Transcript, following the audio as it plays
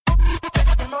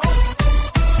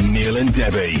Neil and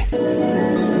Debbie.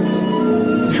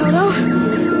 Toto,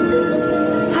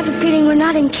 I have a feeling we're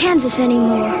not in Kansas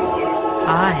anymore.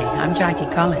 Hi, I'm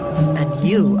Jackie Collins, and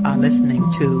you are listening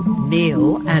to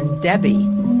Neil and Debbie,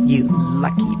 you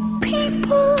lucky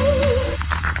people.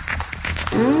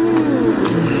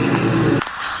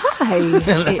 Hi,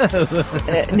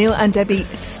 it's Neil and Debbie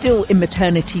still in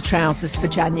maternity trousers for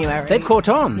January. They've caught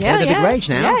on. Yeah, They're the big rage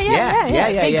now.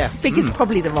 Yeah. Big is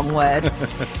probably the wrong word.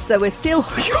 So we're still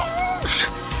huge.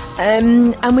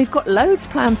 And we've got loads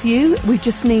planned for you. We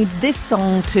just need this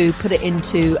song to put it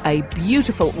into a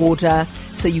beautiful order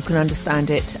so you can understand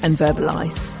it and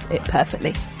verbalise it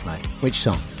perfectly. Right. Which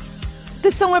song?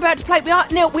 The song we're about to play. We are.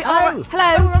 Hello.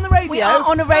 Oh, we're on the radio. We are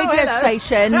on a radio hello.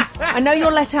 station. I know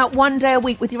you're let out one day a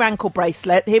week with your ankle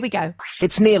bracelet. Here we go.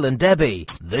 It's Neil and Debbie.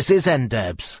 This is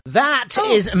NDebs. That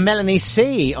is Melanie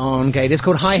C on Gay. It's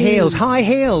called High Heels. High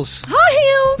Heels.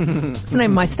 High Heels. It's the name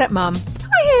of my stepmom.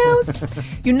 High Heels.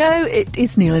 You know, it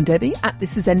is Neil and Debbie at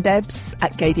This Is NDebs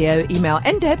at Gadio. Email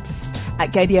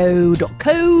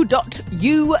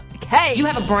ndebs@gadio.co.uk. You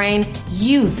have a brain,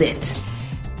 use it.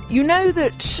 You know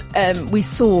that we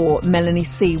saw Melanie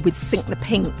C with Sink the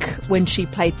Pink when she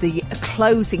played the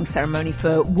closing ceremony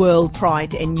for World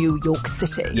Pride in New York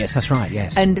City. Yes, that's right,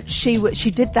 yes. And she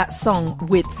did that song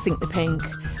with Sink the Pink,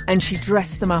 and she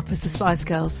dressed them up as the Spice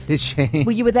Girls. Did she?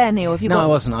 Well, you were there, Neil. Have you No, got... I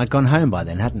wasn't. I'd gone home by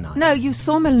then, hadn't I? No, you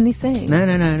saw Melanie sing. No.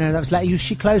 That was like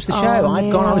she closed the show. Oh,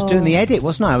 I'd gone. I was doing the edit,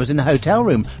 wasn't I? I was in the hotel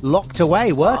room, locked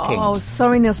away, working. Oh,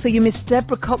 sorry, Neil. So you missed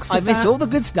Deborah Cox. I missed all the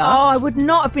good stuff. Oh, I would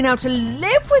not have been able to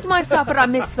live with myself had I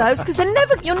missed those, because you're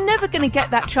never going to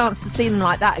get that chance to see them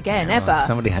like that again, ever.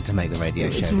 Somebody had to make the radio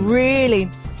show. It's really...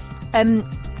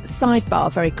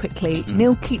 sidebar very quickly.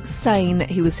 Neil keeps saying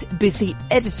that he was busy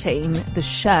editing the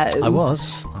show. I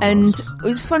was. And it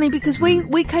was funny because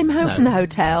we came home from the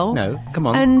hotel. No, come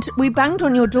on. And we banged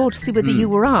on your door to see whether you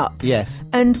were up. Yes.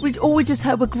 And all we just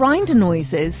heard were grinder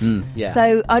noises. Yeah.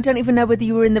 So I don't even know whether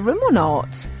you were in the room or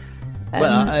not.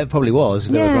 Well, it probably was.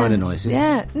 There were grinder noises.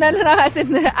 Yeah. No, as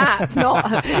in the app,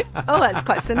 not... Oh, that's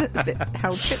quite a bit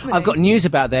Harold Shipman. I've got news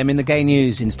about them in the Gay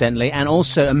News, incidentally, and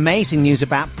also amazing news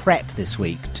about Prep this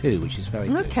week too, which is very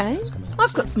good. Okay.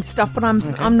 I've got some stuff, but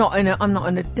I'm not in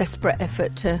a desperate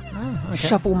effort to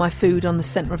shove all my food on the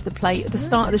centre of the plate at the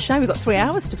start of the show. We've got 3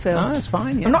 hours to fill. Oh, that's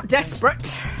fine. Yeah. I'm not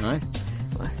desperate. No.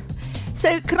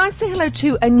 So, could I say hello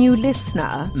to a new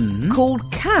listener called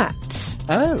Kat?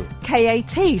 Oh.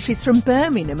 K-A-T. She's from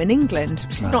Birmingham in England.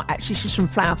 She's not actually, she's from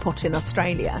Flowerpot in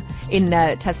Australia, in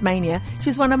Tasmania.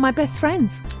 She's one of my best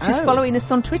friends. She's following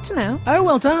us on Twitter now. Oh,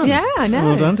 well done. Yeah, I know.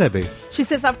 Well done, Debbie. She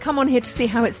says, I've come on here to see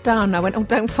how it's done. I went, oh,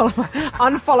 don't follow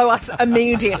unfollow us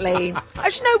immediately.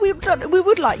 Actually, no, we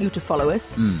would like you to follow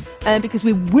us because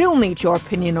we will need your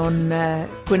opinion on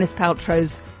Gwyneth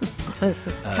Paltrow's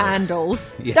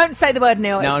candles. Yeah. Don't say the word,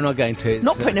 Neil. No, I'm not going to.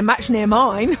 Not putting a match near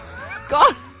mine.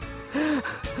 God.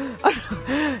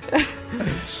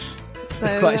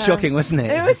 It's quite shocking, wasn't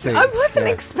it? I wasn't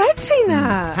expecting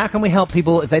that. How can we help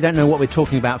people, if they don't know what we're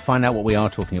talking about, find out what we are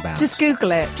talking about? Just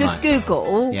Google it. Just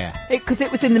Google. Yeah. Because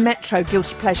it was in the Metro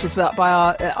Guilty Pleasures by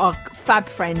our fab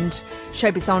friend,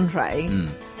 Showbiz Andre.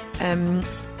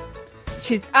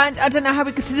 She's... And I don't know how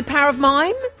we got to the power of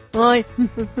mime. Right.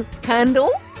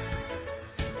 Candle.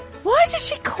 Wha did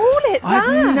she call it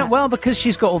that? Well, because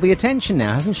she's got all the attention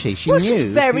now, hasn't she? She knew. She's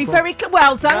very, very...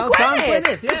 Well done,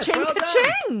 Gwyneth. Yes, Ka-ching, well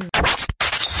ka-ching.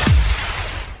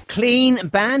 Clean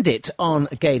Bandit on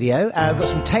Gadio. I've got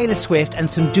some Taylor Swift and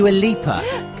some Dua Lipa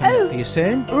coming up for you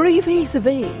soon.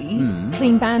 Vis-a-vis,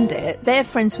 Clean Bandit, they're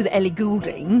friends with Ellie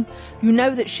Goulding. You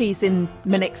know that she's in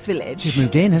my next village. She's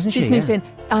moved in, hasn't she? She's moved in.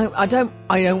 I don't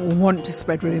want to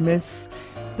spread rumours,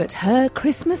 but her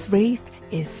Christmas wreath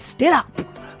is still up.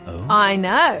 Oh. I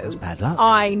know. That's bad luck.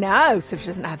 I know. So she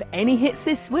doesn't have any hits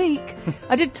this week.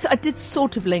 I did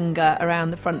sort of linger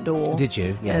around the front door. Did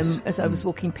you? Yes. As I was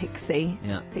walking Pixie.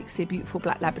 Yeah. Pixie, a beautiful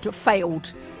black Labrador,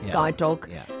 failed guide dog.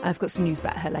 Yeah. I've got some news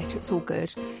about her later. It's all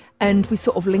good. And we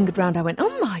sort of lingered round. I went,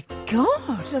 oh my God.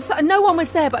 I was like, no one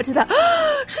was there, but I did that.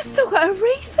 She's still got a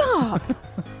wreath up.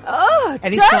 Oh,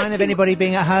 Any dirty, sign of anybody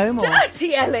being at home? Or?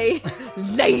 Dirty Ellie.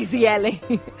 Lazy Ellie.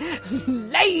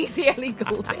 Lazy Ellie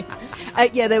Goulding.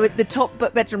 They were the top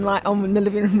bedroom light on and the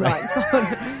living room lights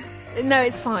on. No,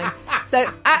 it's fine.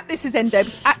 So, at This Is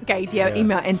NDebs, at Gadio,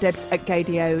 email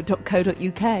ndebs@gadio.co.uk.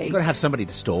 You've got to have somebody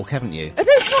to stalk, haven't you?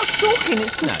 It's not stalking,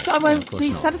 it's just No, I of won't course be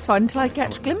not. satisfied until I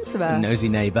catch a glimpse of her. Nosy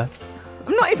neighbour.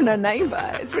 I'm not even her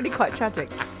neighbour. It's really quite tragic.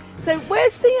 So,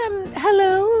 where's the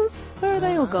hellos? Where are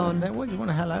they all gone? What do you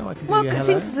want a hello? I can Well, do you a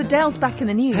hello. since Adele's back in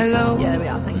the news. Hello. Yeah, there we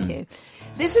are, thank you.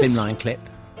 This Slimline clip.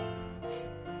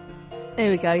 There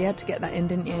we go. You had to get that in,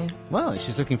 didn't you? Well,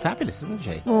 she's looking fabulous, isn't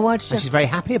she? Well, why did she? And she's very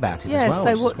happy about it yeah, as well.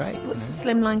 so which is great, what's the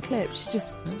slimline clip? She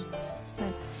just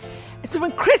said. So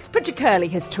when Chris Picciacurli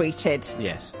has tweeted,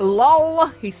 Yes. lol,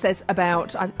 he says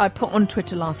about, I put on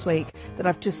Twitter last week that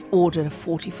I've just ordered a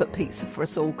 40-foot pizza for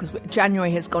us all because January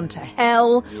has gone to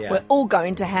hell. Yeah. We're all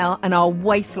going to hell, and our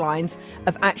waistlines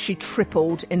have actually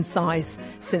tripled in size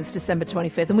since December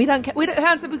 25th. And we don't care.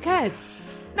 Hands up, who cares?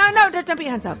 No, don't put your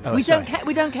hands up. Oh, we sorry. don't care.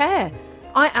 We don't care.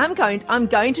 I'm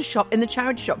going to shop in the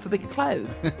charity shop for bigger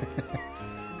clothes.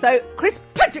 So Chris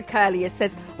Picciacurli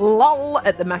says, lol,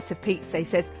 at the massive pizza. He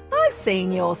says, I've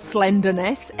seen your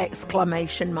slenderness, !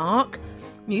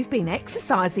 You've been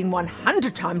exercising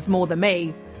 100 times more than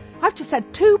me. I've just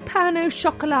had 2 pain au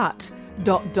chocolat, ...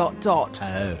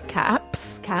 Oh.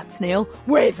 Caps, Neil,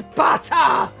 with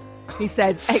butter. He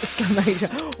says, !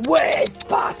 With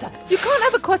butter. You can't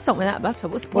have a croissant without butter.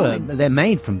 What's the Well, point? they're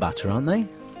made from butter, aren't they?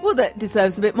 Well, that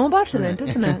deserves a bit more butter then,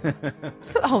 doesn't it?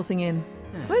 Just put the whole thing in.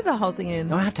 Put the whole thing in.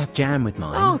 No, I have to have jam with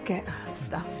mine. Oh, get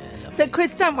stuff. So,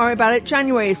 Chris, don't worry about it.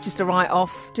 January is just a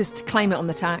write-off. Just claim it on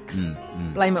the tax.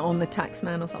 Blame it on the tax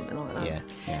man or something like that.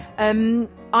 Yeah.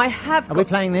 I have Are we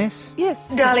playing this?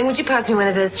 Yes. Darling, would you pass me one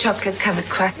of those chocolate-covered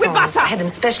croissants? With butter! I had them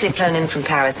specially flown in from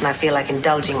Paris and I feel like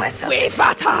indulging myself. With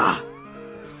butter!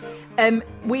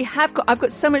 I've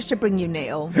got so much to bring you,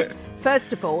 Neil.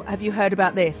 First of all, have you heard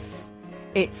about this?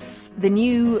 It's the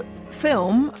new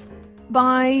film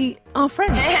by our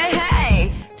friend. Hey!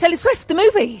 Taylor Swift, the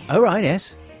movie. Oh, right,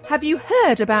 yes. Have you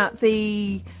heard about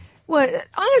the, well,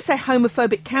 I'm going to say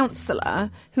homophobic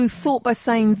counsellor who thought by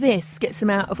saying this gets him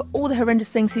out of all the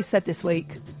horrendous things he said this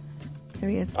week? Here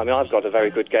he is. I mean, I've got a very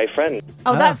good gay friend.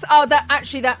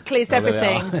 That clears Oh, there we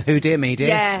everything. are. Who dear me, dear?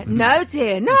 Yeah, no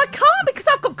dear. No, I can't because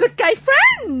I've got good gay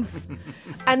friends.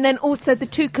 And then also the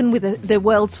toucan with the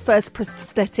world's first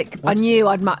prosthetic. I knew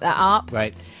I'd muck that up.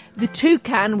 Right. The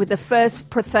toucan with the first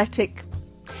prosthetic.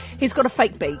 He's got a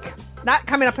fake beak. That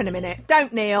coming up in a minute.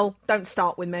 Don't kneel. Don't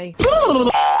start with me.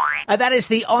 That is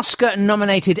the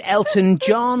Oscar-nominated Elton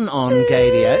John on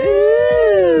Gadio.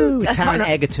 Ooh, with Taron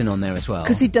Egerton on there as well.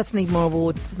 Because he does need more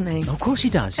awards, doesn't he? Of course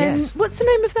he does, yes. What's the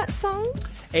name of that song?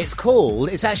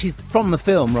 It's actually from the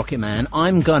film Rocket Man,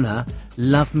 I'm Gonna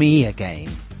Love Me Again.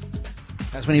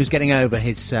 That's when he was getting over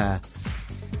his...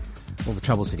 all the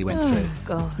troubles that he went through.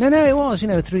 God. No, it was,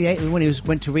 when he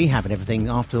went to rehab and everything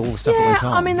after all the stuff that went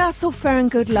on. I mean, that's all fair and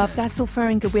good, love. That's all fair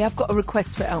and good. We have got a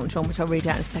request for Elton John, which I'll read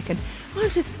out in a second. Why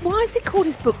has he called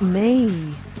his book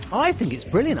Me? I think it's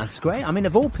brilliant. That's great. I mean,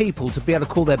 of all people to be able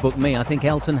to call their book Me, I think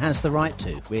Elton has the right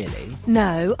to, really.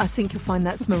 No, I think you'll find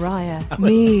that's Mariah.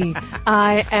 Me.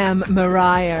 I am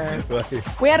Mariah.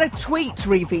 We had a tweet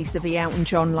vis-a-vis Elton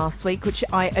John last week, which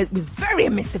it was very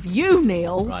amiss of you,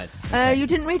 Neil. Right. You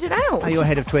didn't read it out. Are you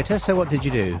ahead of Twitter? So what did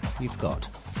you do? You've got...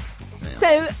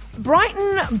 So,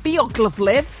 Brighton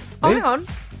Bioglavliv. Oh, hang on.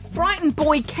 Brighton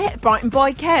Boy Kev. Right.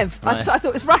 I thought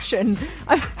it was Russian.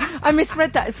 I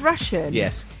misread that as Russian.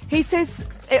 Yes. He says,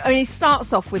 he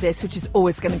starts off with this, which is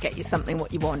always going to get you something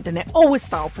what you want, and it always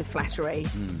starts off with flattery.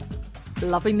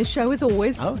 Loving the show as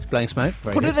always. Oh, it's blowing smoke.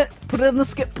 Very Put good. it in the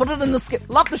skip.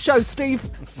 Love the show, Steve.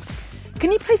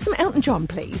 Can you play some Elton John,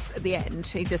 please, at the end?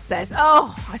 He just says,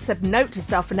 I said note to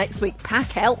self for next week,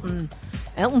 pack Elton.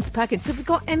 Elton's packing. So have we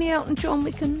got any Elton John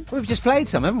we can... We've just played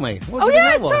some, haven't we? What do you think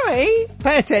that was? Sorry.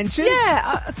 Pay attention.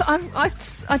 Yeah, so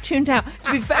I tuned out.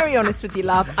 To be very honest with you,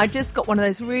 love, I just got one of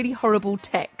those really horrible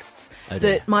texts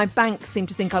that my bank seemed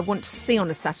to think I want to see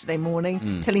on a Saturday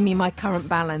morning, telling me my current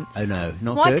balance. Oh, no,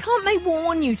 not Why good. can't they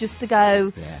warn you just to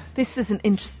go, this isn't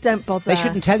interesting, don't bother. They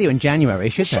shouldn't tell you in January,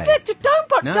 should they?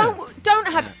 Don't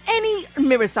have any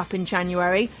mirrors up in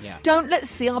January. Yeah. Don't let's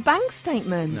see our bank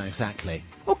statements. No, exactly.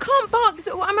 Or can't Barclays...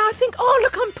 I mean, I think,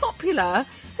 look, I'm popular.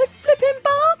 They're flipping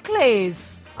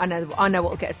Barclays. I know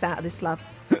what will get us out of this, love.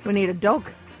 We need a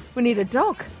dog.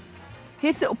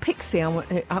 Here's little Pixie.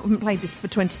 I haven't played this for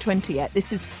 2020 yet.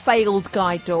 This is Failed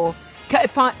Guide Door.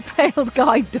 Failed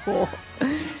Guide Door.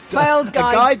 Failed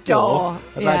Guide Door.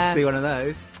 I'd like to see one of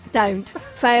those. Don't.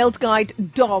 Failed Guide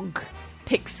Dog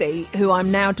Pixie, who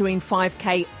I'm now doing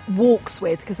 5K walks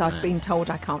with because I've been told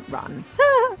I can't run.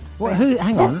 What? Who?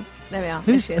 Hang on. There we are.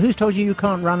 Who's told you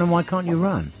can't run and why can't you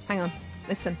run? Hang on.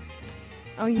 Listen.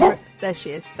 There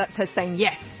she is. That's her saying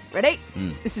yes. Ready?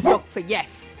 This is dog for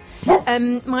yes.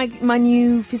 My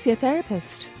new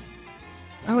physiotherapist.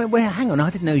 Oh, well, hang on. I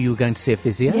didn't know you were going to see a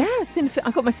physio. Yes,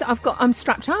 I'm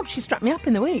strapped up. She strapped me up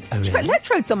in the week. Oh, she really? put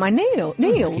electrodes on my look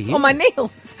at you. on my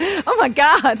nails. Oh my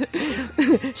God.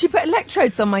 She put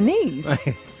electrodes on my knees.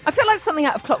 I feel like something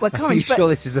out of Clockwork Are Orange. you sure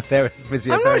this is a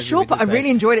physiotherapist? I'm not sure, but I really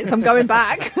enjoyed it, so I'm going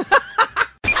back.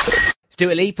 It's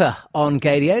Dua Lipa on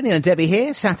Gadio. Neil and Debbie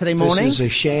here, Saturday morning. This is a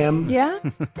sham. Yeah.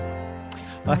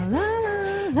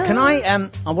 Can I?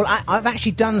 I've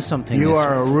actually done something. You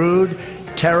are a rude,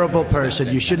 terrible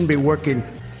person. You shouldn't be working.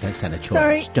 Don't stand a chance.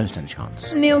 Sorry. Don't stand a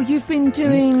chance. Neil, you've been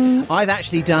doing... I've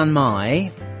actually done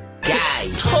my gay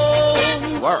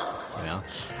homework.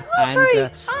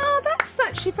 that's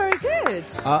actually very good.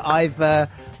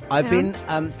 I've been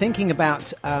thinking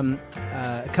about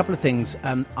a couple of things.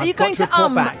 Are you going to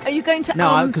back. Are you going to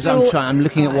No, because I'm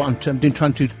looking at what I'm doing,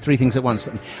 trying to do three things at once.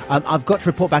 I've got to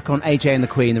report back on AJ and the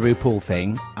Queen, the RuPaul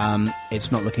thing.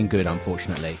 It's not looking good,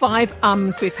 unfortunately. 5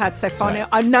 we've had so far. Right.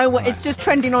 I know what it's just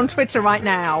trending on Twitter right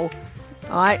now.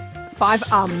 All right, 5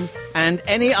 And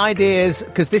any ideas?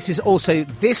 Because this is also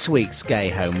this week's gay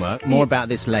homework. More about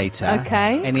this later.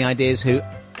 Okay. Any ideas who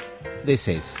this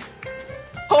is?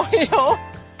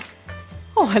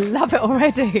 Oh, I love it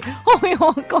already.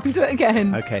 Oh, go on, do it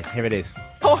again. Okay, here it is.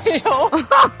 Oh,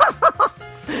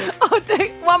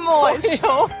 Dick, one more.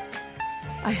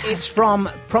 It's from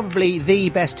probably the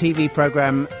best TV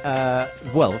programme,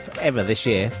 ever this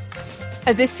year.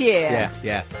 This year?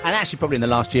 Yeah. And actually probably in the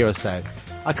last year or so.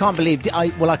 I can't believe... I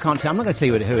can't tell. I'm not going to tell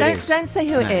you who it is. Don't say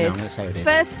who it is. No, I'm going to say who it is.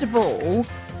 First of all,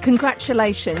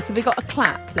 congratulations. Have we got a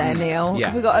clap there, Neil? Yeah.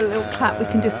 Have we got a little clap we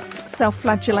can just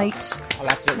self-flagellate? I'll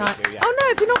have to do it too, yeah. Oh, no,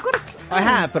 have you not got a... I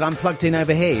have, but I'm plugged in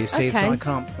over here, you see, Okay. so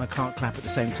I can't clap at the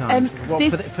same time.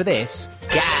 For this...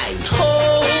 Gay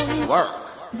homework.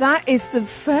 That is the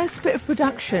first bit of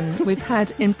production we've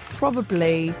had in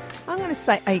probably, I'm going to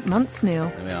say 8 months, Neil.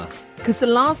 There we are. Because the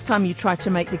last time you tried to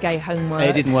make the gay homework...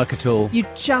 It didn't work at all. You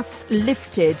just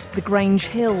lifted the Grange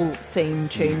Hill theme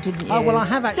tune, didn't you? Oh, well, I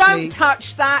have actually... Don't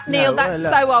touch that, Neil. No, That's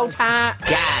look. so old hat.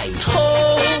 Gay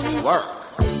homework.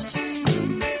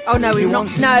 Oh, no, we've not...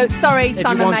 No, sorry,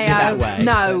 Simon wanted it Mayo. that way.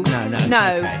 No.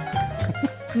 No.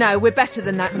 Okay. No, we're better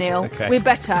than that, Neil. Okay. We're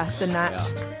better than that. Yeah.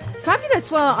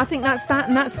 Fabulous. Well, I think that's that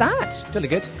and that's that. Jolly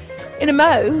good. In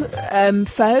a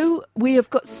faux, we have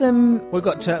got some... We've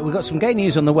got some gay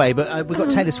news on the way, but we've got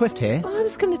Taylor Swift here. I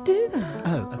was going to do that.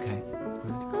 Oh, okay.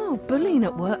 Oh, bullying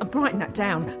at work. I'm writing that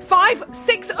down. 5,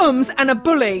 6 and a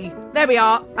bully. There we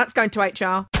are. That's going to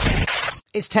HR.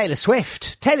 It's Taylor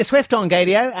Swift. Taylor Swift on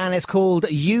Gadio, and it's called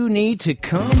You Need to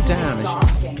Calm Down.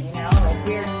 Exhausting, you know? Like,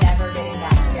 we're never getting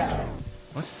back together.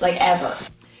 What? Like, ever.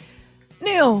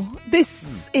 Neil,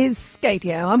 this is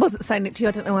Gadio. I wasn't saying it to you.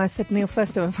 I don't know why I said Neil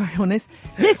first, if I'm very honest.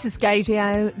 This is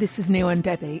Gadio. This is Neil and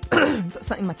Debbie. Got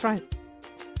something in my throat.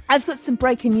 I've got some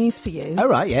breaking news for you. Oh,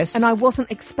 right, yes. And I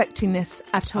wasn't expecting this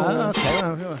at all. Oh, okay.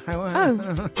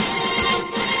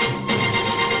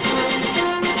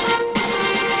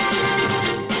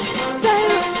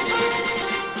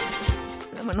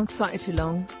 I went on slightly too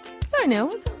long. Sorry, Neil,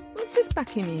 what's this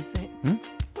backing music?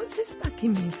 What's this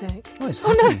backing music? What is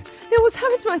oh, no. happening? Neil, what's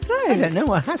happened to my throat? I don't know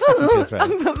what has happened to your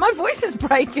throat. My voice is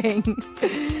breaking.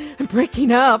 I'm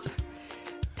breaking up.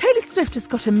 Taylor Swift has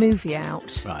got a movie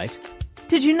out. Right.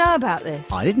 Did you know about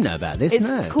this? I didn't know about this, It's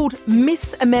no. called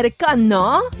Miss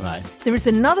Americana. Right. There is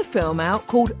another film out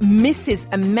called Mrs.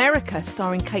 America,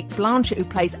 starring Cate Blanchett, who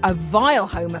plays a vile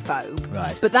homophobe.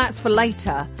 Right. But that's for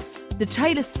later. The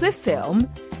Taylor Swift film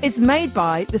is made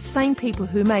by the same people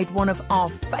who made one of our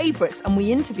favourites, and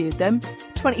we interviewed them,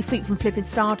 20 Feet from Flipping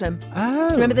Stardom. Oh.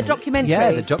 Do you remember the documentary?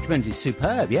 Yeah, the documentary is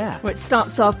superb, yeah. Where it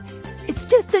starts off, it's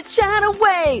just a chat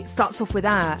away. It starts off with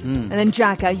that. And then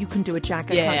Jagger, you can do a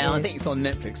Jagger, can't Yeah, you? I think it's on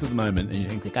Netflix at the moment, and you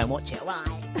think, go and watch it, right?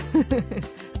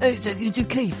 Hey, so you do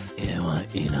Keith. Yeah, right,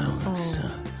 you know, it's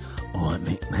all right,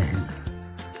 mate, man.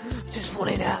 Just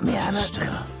falling out of me hammock. Just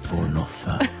falling off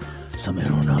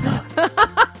something or another.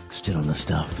 Still on the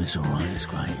stuff, it's all right, it's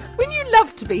great. Wouldn't you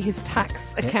love to be his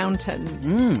tax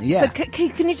accountant? Yeah. So,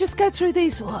 Keith, can you just go through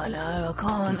these? Well, no, I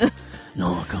can't.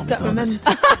 No, I can't be Don't bothered. remember.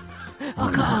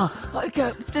 I can't.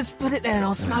 Okay, just put it there and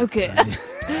I'll smoke it. Do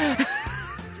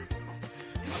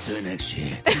it next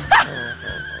year. If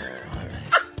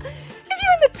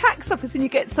you're in the tax office and you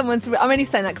get someone's... I'm only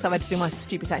saying that because I've had to do my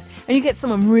stupid tax. And you get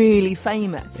someone really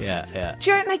famous. Yeah. Do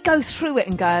you reckon they go through it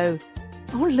and go,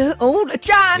 oh, look,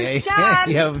 Jan,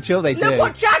 Yeah, I'm sure they do. look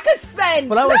what Jack has spent.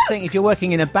 Well, I always Look." think if you're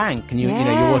working in a bank and you know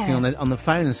Yeah. you're working on the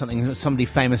phone or something, somebody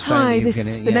famous phone. Hi, you're the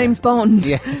gonna- name's Bond.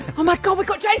 Yeah. Oh my God, we've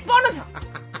got James Bond.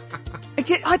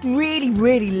 I'd really,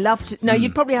 really love to. No,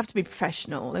 you'd probably have to be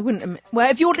professional. They wouldn't. Well,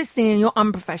 if you're listening and you're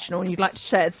unprofessional and you'd like to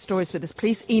share the stories with us,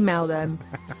 please email them.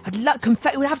 I'd love.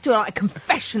 We'd have to do like a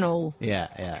confessional.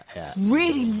 Yeah.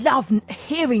 Really love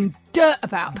hearing dirt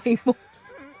about people.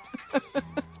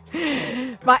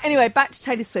 Right, anyway, back to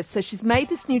Taylor Swift. So she's made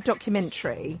this new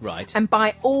documentary. Right. And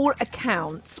by all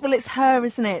accounts, well, it's her,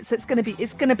 isn't it? So it's going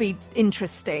to be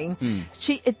interesting.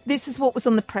 This is what was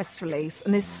on the press release,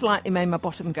 and this slightly made my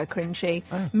bottom go cringy.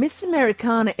 Miss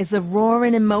Americana is a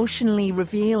roaring, emotionally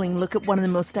revealing look at one of the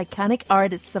most iconic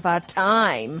artists of our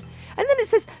time. And then it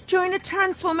says, during a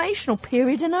transformational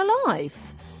period in her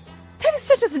life. Taylor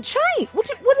Swift doesn't change. What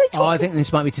are they talking Oh, I think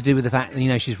this might be to do with the fact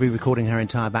that, she's re-recording her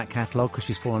entire back catalogue because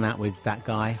she's fallen out with that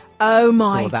guy. Oh,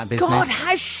 my that business. God,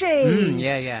 has she?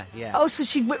 Yeah. Oh, so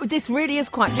this really is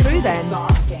quite true then.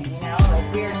 Exhausting,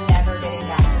 like we're never getting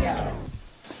back together.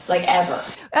 Like ever.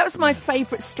 That was my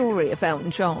favourite story of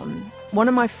Elton John. One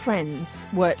of my friends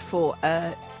worked for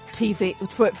a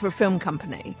film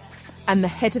company. And the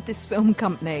head of this film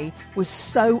company was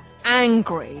so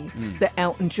angry that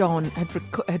Elton John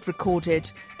had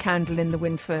recorded Candle in the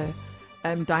Wind for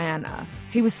Diana.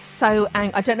 He was so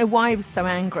angry. I don't know why he was so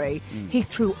angry. He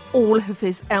threw all of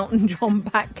his Elton John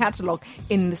back catalogue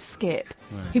in the skip.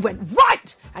 Right. He went,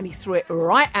 right! And he threw it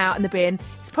right out in the bin.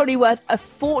 It's probably worth a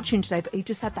fortune today, but he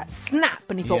just had that snap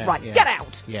and he thought, get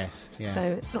out! Yes, yeah. So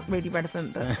it's not really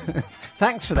relevant, but...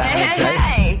 Thanks for that.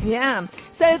 Hey! Yeah.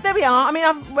 So there we are. I mean,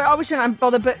 I wish I hadn't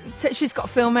bothered, but she's got a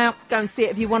film out. Go and see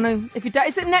it if you want to. If you don't,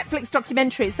 it's a Netflix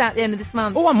documentary. It's out at the end of this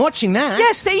month. Oh, I'm watching that.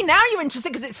 Yeah, see, now you're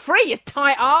interested because it's free, you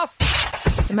tight ass.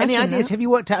 Any ideas? Have you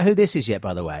worked out who this is yet,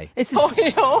 by the way? This is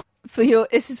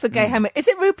this is for Gay Hammer. Is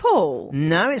it RuPaul?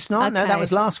 No, it's not. Okay. No, that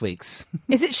was last week's.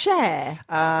 Is it Cher?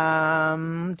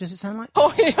 Does it sound like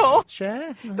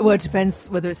Cher? Well, it depends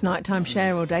whether it's nighttime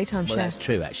Cher or daytime Cher. Well, that's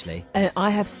true, actually. I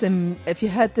have some... Have you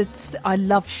heard that? I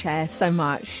love Cher so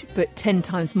much, but 10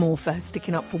 times more for her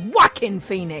sticking up for Joaquin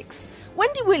Phoenix.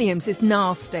 Wendy Williams is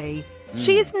nasty.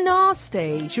 She is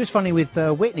nasty. She was funny with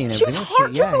Whitney and everything. She was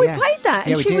hard. Do you remember we played that?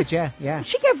 Yeah, and we did, yeah.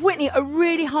 She gave Whitney a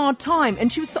really hard time,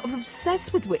 and she was sort of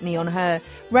obsessed with Whitney on her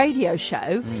radio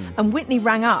show. And Whitney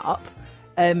rang up,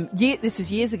 this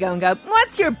was years ago, and go,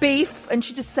 what's your beef? And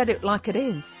she just said it like it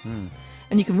is.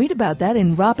 And you can read about that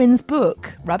in Robin's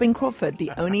book, Robin Crawford,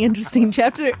 the only interesting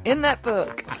chapter in that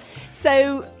book.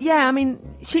 So, yeah, I mean,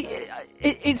 she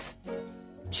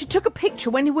took a picture,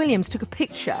 Wendy Williams took a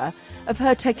picture of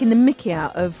her taking the mickey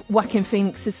out of Joaquin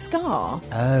Phoenix's scar.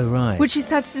 Oh, right. Which he's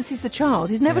had since he's a child.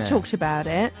 He's never talked about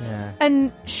it. Yeah.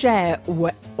 And Cher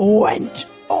went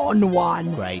on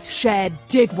one. Great. Cher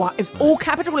did one. It was all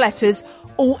capital letters,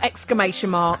 all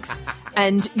exclamation marks.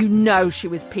 And she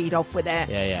was peed off with it.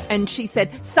 Yeah. And she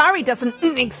said, sorry doesn't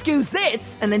excuse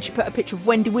this. And then she put a picture of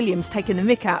Wendy Williams taking the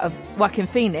mick out of Joaquin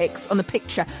Phoenix on the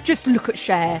picture. Just look at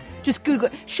Cher. Just Google.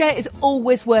 Cher is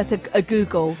always worth a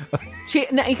Google. You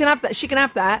can have that. She can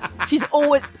have that. Cher's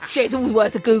always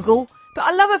worth a Google. But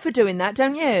I love her for doing that,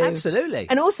 don't you? Absolutely.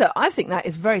 And also, I think that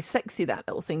is very sexy, that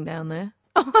little thing down there.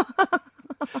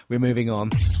 We're moving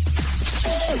on.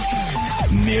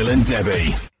 Neil and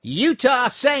Debbie. Utah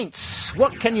Saints.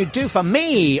 What can you do for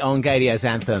me on Gadio's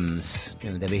Anthems?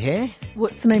 Neil and Debbie here.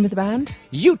 What's the name of the band?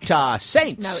 Utah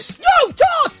Saints. No, it's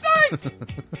Utah Saints.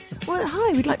 Well,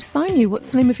 hi, we'd like to sign you.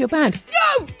 What's the name of your band?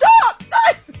 Utah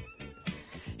Saints.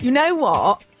 You know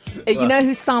what? You know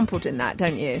who's sampled in that,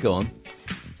 don't you? Go on.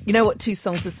 You know what 2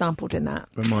 songs are sampled in that?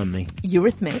 Remind me.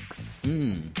 Eurythmics.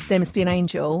 There Must Be an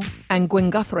Angel. And Gwen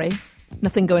Guthrie.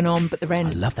 Nothing Going On But the Rent.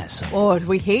 I love that song. Oh, do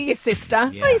we hear you, sister?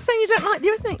 Yeah. Oh, you're saying you don't like the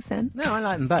Eurythmics then? No, I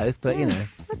like them both, but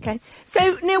Okay.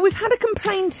 So, Neil, we've had a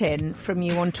complaint in from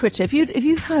you on Twitter. Have you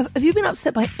been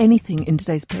upset by anything in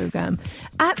today's programme?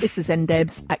 This is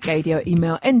ndebs at Gadio.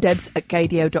 Email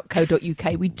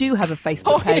ndebs@gadio.co.uk. We do have a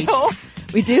Facebook page.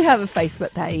 We do have a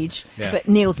Facebook page, but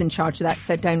Neil's in charge of that,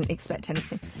 so don't expect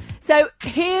anything. So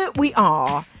here we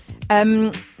are.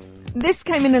 This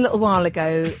came in a little while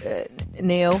ago,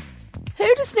 Neil.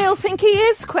 Who does Neil think he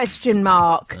is? ?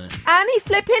 Annie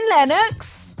flipping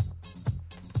Lennox?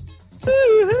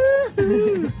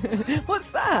 What's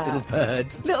that? Little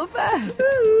birds. Little bird.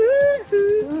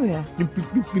 Oh, yeah.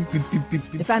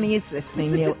 If Annie is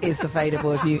listening, Neil is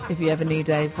available if you ever need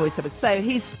a voiceover.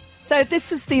 So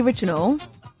this was the original.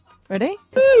 Ready?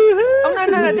 Oh,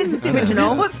 no, this is the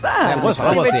original. What's that? That was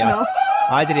the original.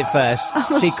 I did it first.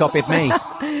 She copied me.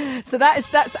 So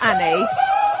that's Annie.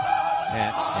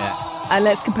 Yeah. And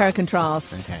let's compare and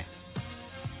contrast. Okay.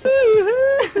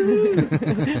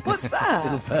 What's that?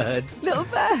 Little birds. Little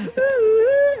bird.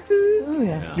 Oh,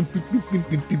 yeah.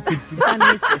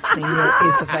 Annie is listening.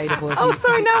 Is available. Oh,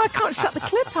 sorry, no, I can't shut the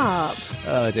clip up.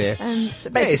 Oh, dear. So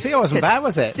it wasn't bad,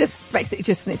 was it? Just basically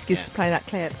just an excuse to play that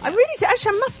clip. I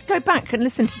must go back and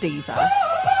listen to Diva.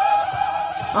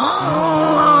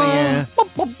 Oh, yeah.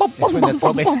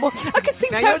 I can see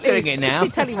now totally. you're doing it now. I can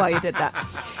see totally why you did that.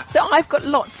 So I've got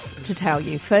lots to tell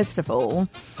you. First of all,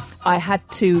 I had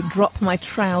to drop my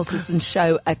trousers and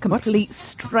show a complete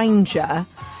stranger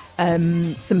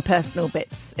some personal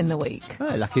bits in the week.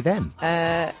 Oh, lucky them.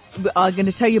 I'm going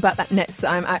to tell you about that next.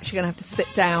 I'm actually going to have to sit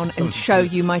down and show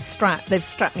you my strap. They've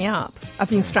strapped me up. I've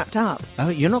been strapped up. Oh,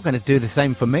 you're not going to do the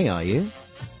same for me, are you?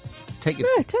 Take your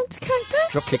No, don't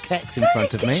drop your kecks in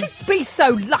front of me. You should be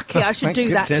so lucky I should Thank do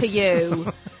that to goodness.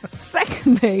 you.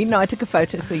 Secondly, no, I took a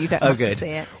photo so you don't have good. to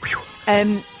see it.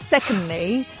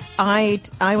 Secondly, I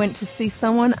went to see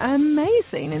someone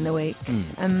amazing in the week.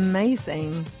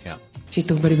 Amazing. Yeah. She's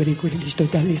doing very, very good. She's doing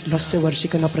lots of words she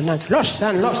cannot pronounce. Lots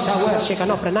of words she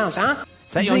cannot pronounce, huh?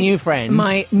 Is that your new friend?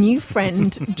 My new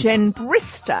friend, Jen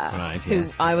Brister, Right, who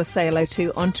yes. I will say hello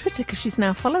to on Twitter because she's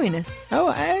now following us. Oh,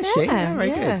 is she? Oh,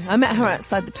 very good. I met her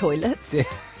outside the toilets. Yeah.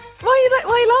 Why are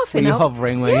you laughing? Were you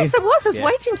hovering, were Yes, you? I was. I was Yeah.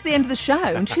 waiting to the end of the show,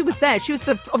 and she was there. She was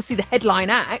obviously the headline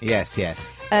act. Yes, yes.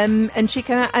 And she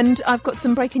came out, and I've got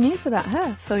some breaking news about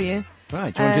her for you.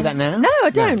 Right, do you want to do that now? No, I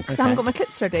don't, because I okay. haven't got my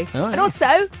clips ready. All right. And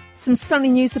also, some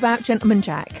stunning news about Gentleman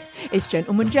Jack. It's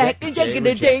Gentleman Jack.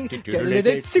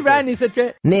 Siran is a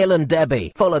jet. Neil and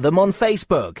Debbie. Follow them on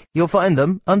Facebook. You'll find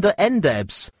them under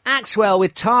NDebs. Axwell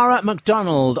with Tara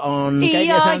McDonald on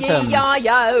Gadia's Anthems.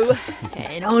 Yo.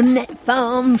 And on that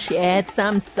farm, she had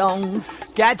some songs.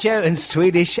 Gadjo and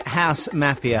Swedish House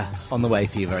Mafia on the way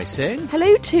for you very soon.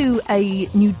 Hello to a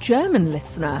new German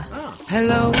listener.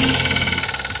 Hello.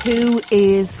 Who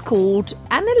is called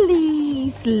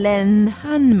Annelies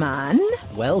Lenhanmann.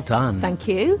 Well done. Thank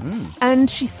you.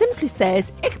 And she simply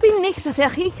says, Ich bin nicht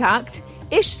verhickt,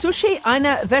 ich suche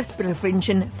eine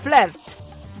Vesperfrinchen flirt.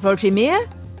 Wollte mir,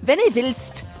 wenn ihr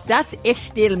willst, dass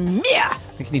ich dir mehr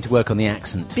I think you need to work on the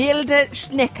accent. Bilder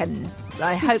schnecken. So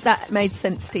I hope that made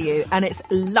sense to you, and it's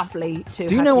lovely to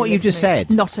Do you have know what you just listening. said?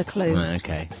 Not a clue. Oh,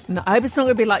 okay. No, I hope it's not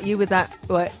going to be like you with that.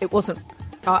 Well, it wasn't.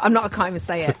 I can't even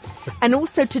say it. And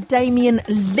also to Damien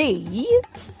Lee,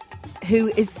 who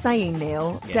is saying,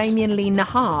 Neil, Yes. Damien Lee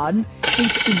Nahan,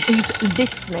 he's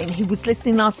listening. He was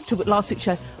listening last week's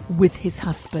show with his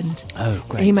husband. Oh,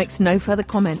 great. He makes no further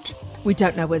comment. We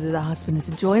don't know whether the husband is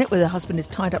enjoying it, whether the husband is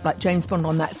tied up like James Bond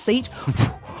on that seat.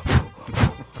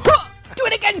 Do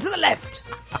it again to the left.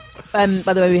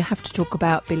 By the way, we have to talk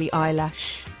about Billie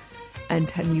Eilish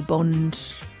and her new Bond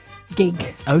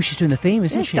gig. Oh, she's doing the theme,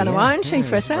 isn't Yeah, she? she's done a wine, she, Yeah,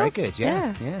 for herself. Very good,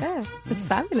 yeah. It's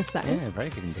fabulous, that is. Yeah, very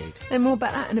good indeed. And more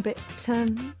about that in a bit.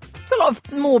 There's a lot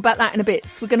of more about that in a bit.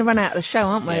 So we're going to run out of the show,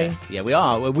 aren't we? Yeah, we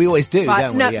are. Well, we always do, Right,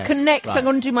 don't no, we? Yeah. next Right. I'm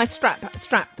going to do my strap.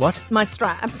 What? My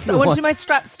strap. So I want to do my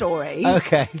strap story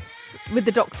Okay. with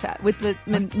the doctor, with the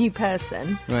new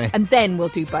person. Right. And then we'll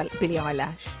do Billie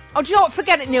Eilish. Oh, do you know what?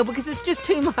 Forget it, Neil, because it's just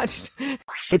too much.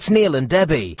 It's Neil and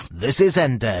Debbie. This is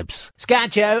NDebs.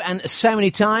 Scatjo and So Many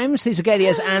Times. These are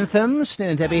Gadia's Anthems.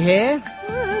 Neil and Debbie here.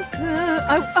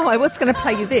 I was going to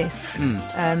play you this.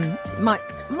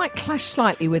 Might clash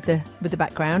slightly with the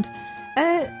background.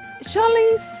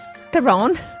 Charlize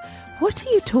Theron, what are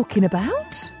you talking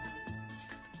about?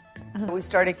 We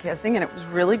started kissing and it was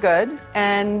really good.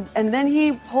 And then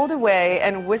he pulled away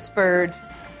and whispered,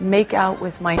 "Make out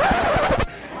with my..."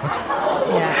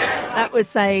 Yeah, that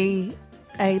was a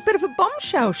bit of a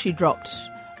bombshell she dropped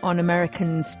on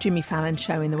American's Jimmy Fallon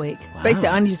show in the week. Wow. Basically,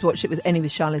 I only just watch it with any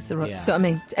with Charlize Theron. Yeah. So I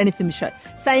mean, anything with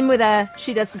Charlize. Same with her.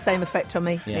 She does the same effect on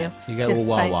me. Yeah. Neil. You go Just all the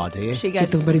wah same. wah, do you? She She's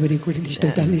goes. doing very, very good. She's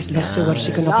doing lots of words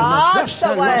she cannot pronounce. Lots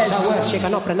of words she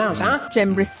cannot pronounce, huh?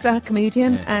 Jen Brister,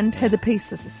 comedian, and Heather Peace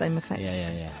has the same effect.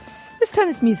 Yeah. Let's turn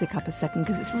this music up a second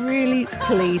because it's really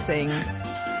pleasing.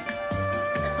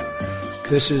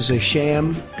 This is a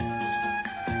sham.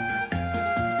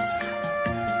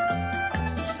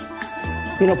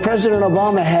 You know, President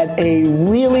Obama had a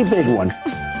really big one.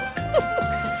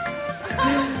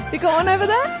 You got one over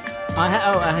there?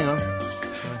 Hang on.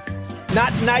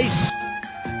 Not nice.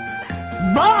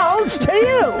 Balls to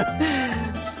you.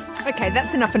 Okay,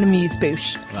 that's enough of an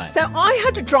amuse-bouche. Right. So I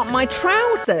had to drop my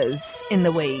trousers in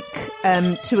the week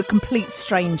to a complete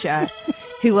stranger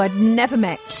who I'd never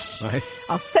met. Right.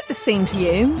 I'll set the scene to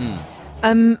you.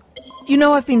 You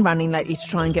know I've been running lately to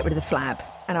try and get rid of the flab.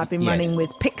 And I've been Yes. running with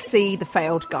Pixie, the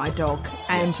failed guide dog.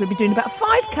 And we've been doing about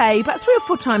 5K, about 3 or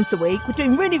 4 times a week. We're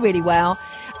doing really, really well.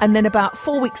 And then about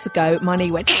 4 weeks ago, my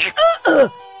knee went...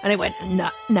 And it went,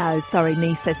 no, sorry,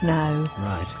 knee says no.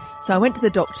 Right. So I went to the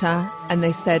doctor and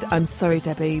they said, I'm sorry,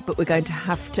 Debbie, but we're going to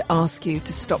have to ask you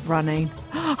to stop running.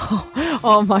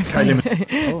 Oh my God.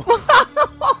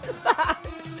 What was that?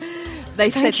 They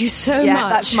said, Thank you so yeah,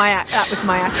 much. That was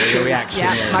my attitude. Your reaction,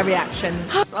 yeah. My reaction.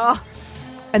 Oh.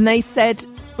 And they said,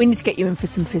 we need to get you in for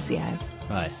some physio.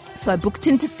 Right. So I booked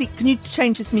in to see... Can you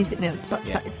change this music now?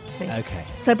 Okay.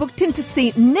 So I booked in to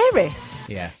see Neris,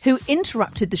 Yeah. who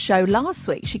interrupted the show last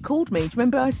week. She called me. Do you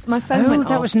remember my phone went off?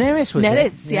 That was Neris, was it?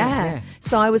 Neris, yeah.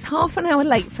 So I was half an hour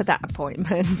late for that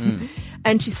appointment.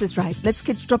 And she says, right, let's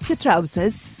drop your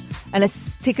trousers and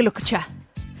let's take a look at you.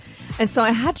 And so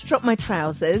I had to drop my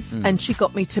trousers, and she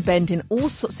got me to bend in all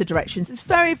sorts of directions. It's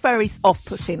very, very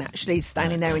off-putting, actually,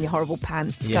 standing there in your horrible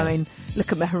pants going,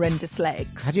 look at my horrendous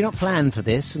legs. Had you not planned for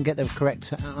this and get the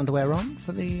correct underwear on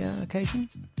for the occasion?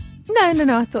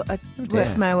 No. I thought I'd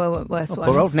work my worst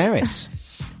ones. Poor old Neris.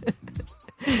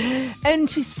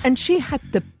 And she had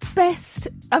the best...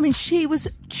 I mean, she was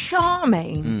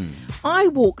charming. I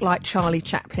walk like Charlie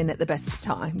Chaplin at the best of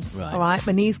times, all right?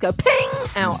 My knees go ping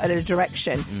out at a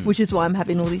direction, which is why I'm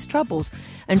having all these troubles.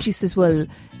 And she says, well,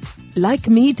 like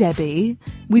me, Debbie,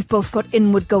 we've both got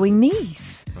inward-going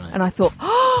knees. Right. And I thought,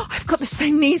 oh, I've got the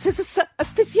same knees as a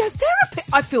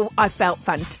physiotherapist. I felt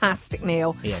fantastic,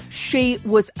 Neil. Yes. She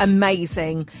was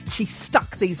amazing. She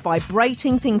stuck these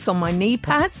vibrating things on my knee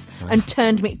pads and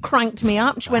cranked me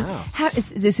up. She went,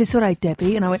 is this all right,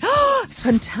 Debbie? And I went, oh, it's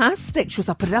fantastic. She was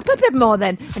like, put it up a bit more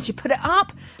then. And she put it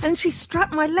up and she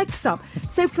strapped my legs up.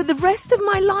 So for the rest of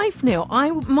my life, Neil,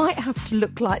 I might have to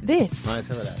look like this. Right,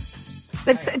 so that.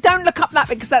 Don't look up that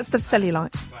because that's the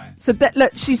cellulite. Right. So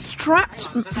look, she's strapped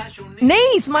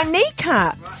knees, my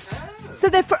kneecaps. So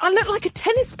I look like a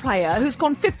tennis player who's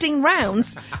gone 15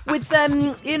 rounds with,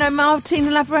 Martina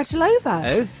Navratilova.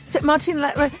 Oh.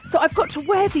 So I've got to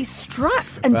wear these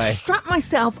straps and strap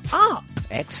myself up.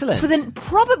 Excellent. For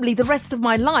probably the rest of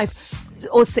my life.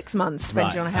 Or 6 months,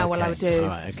 depending on how well I would do.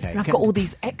 Right, okay. And I've got all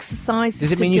these exercises to do.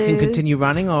 Does it mean you can continue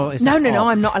running? Or is No,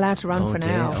 I'm not allowed to run for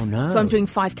now. Oh, no. So I'm doing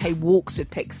 5k walks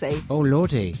with Pixie. Oh,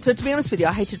 Lordy. So to be honest with you,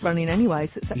 I hated running anyway.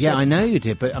 So it's actually... Yeah, I know you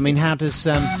did, but I mean, how does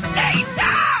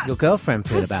your girlfriend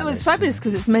feel about this? It's fabulous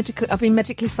because it's medical. I've been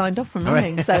medically signed off from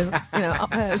running, so,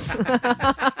 up hers.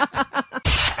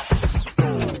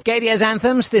 Gadio's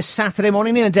Anthems this Saturday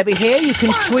morning. Neil and Debbie here. You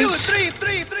can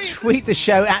tweet the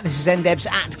show at This Is NDebs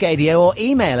at Gadio or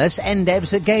email us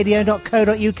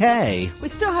ndebs@gadio.co.uk. We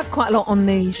still have quite a lot on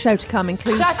the show to come,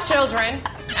 including... Shush, children,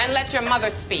 and let your mother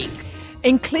speak.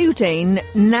 Including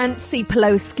Nancy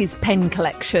Pelosi's pen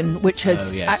collection, which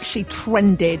has actually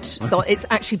trended. It's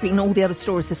actually been all the other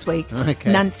stories this week.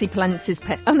 Okay. Nancy Pelosi's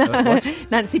pen. Oh, no.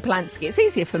 Nancy Polanski. It's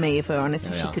easier for me, if we're honest,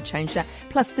 if she could change that.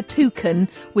 Plus the toucan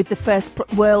with the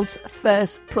world's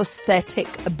first prosthetic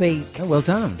beak. Oh, well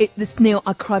done. Neil,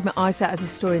 I cried my eyes out of this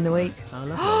story in the week. Oh,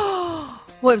 lovely.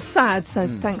 Well, it was sad, so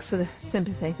thanks for the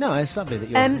sympathy. No, it's lovely that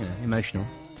you're emotional.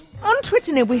 On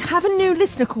Twitter, Neil, we have a new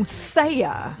listener called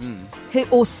Saya,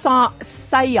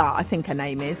 Saya, I think her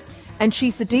name is, and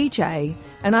she's the DJ.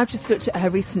 And I've just looked at her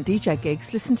recent DJ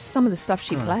gigs. Listen to some of the stuff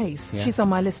she plays. Yeah. She's on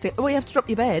my list. Oh, you have to drop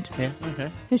your bed. Yeah,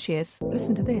 okay. Here she is.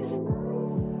 Listen to this.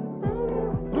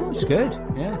 Oh, it's good.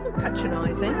 Yeah.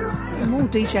 Patronising. I'm more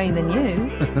DJing than you.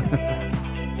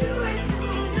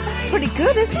 That's pretty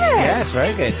good, isn't it? Yeah, it's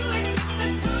very good.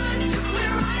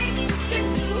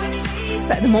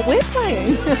 Better than what we're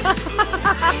playing.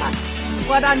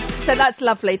 Well done. So that's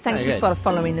lovely. Thank you for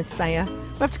following us, Saya.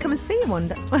 We'll have to come and see you one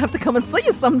day. We'll have to come and see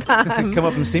you sometime. Come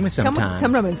up and see me sometime.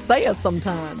 Come up and see us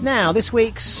sometime. Now, this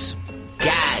week's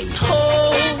Gay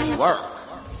Homework.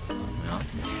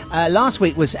 Last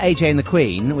week was AJ and the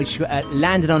Queen, which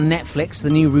landed on Netflix, the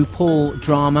new RuPaul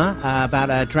drama about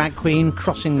a drag queen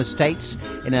crossing the states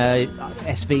in a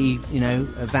SV, a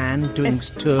van doing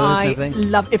tours and everything. I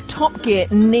love if Top Gear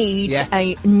need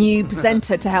a new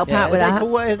presenter to help out with that.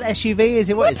 What SUV is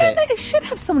it? What is it? They should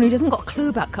have someone who doesn't got a clue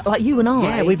about cars, like you and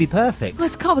I. Yeah, we'd be perfect. Well,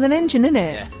 it's a car with an engine, isn't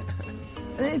it? Yeah.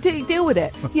 Deal with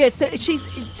it. Yeah, so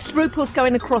RuPaul's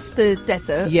going across the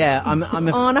desert. Yeah, I'm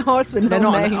on a horse with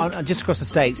just across the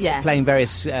states, playing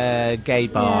various gay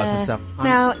bars and stuff.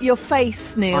 Now, your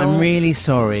face, Neil. I'm really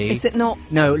sorry. Is it not?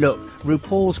 No, look,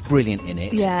 RuPaul's brilliant in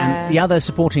it. Yeah. And the other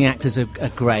supporting actors are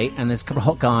great, and there's a couple of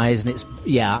hot guys, and it's,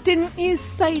 Didn't you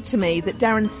say to me that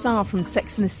Darren Star from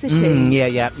Sex and the City?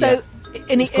 Yeah. So...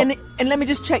 And let me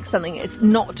just check something. It's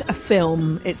not a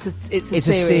film. It's a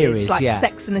series like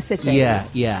Sex and the City.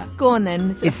 Yeah. Go on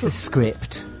then. It's the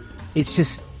script. It's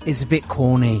a bit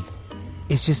corny.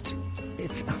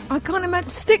 I can't imagine.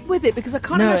 Stick with it because I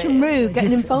can't imagine Rue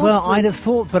getting involved. Well, I'd have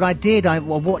thought, but I did. I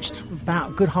watched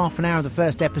about a good half an hour of the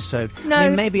first episode. No, I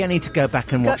mean, maybe I need to go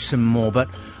back and watch some more. But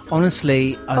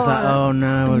honestly, I was like, oh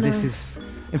no, this is.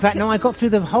 In fact, no, I got through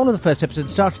the whole of the first episode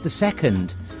and started the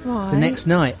second. Right. The next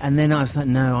night, and then I was like,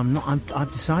 no, I'm not.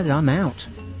 I've decided I'm out.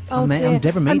 I'm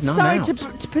Deborah Meaden. I'm sorry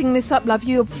to bring this up, love.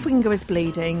 Your finger is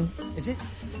bleeding. Is it?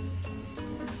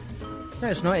 No,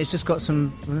 it's not. It's just got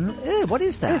some... Ew, what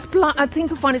is that? It's blood. I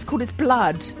think you'll find it's called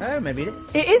blood. Oh, maybe it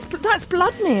It is. That's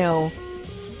blood, Neil.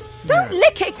 Don't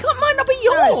lick it. It might not be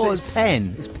yours. No, it's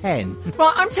pen. It's pen.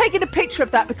 Right, I'm taking a picture of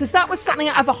that because that was something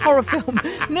out of a horror film.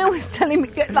 Neil was telling me,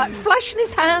 like, flashing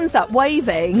his hands up,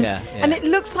 waving. Yeah. And it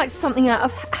looks like something out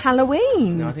of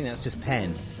Halloween. No, I think that's just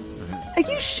pen. Are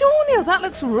you sure, Neil? That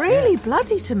looks really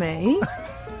bloody to me.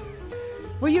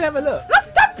 Will you have a look?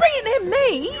 Look, don't bring it near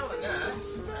me.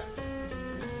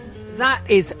 That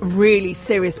is really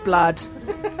serious blood.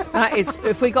 That is.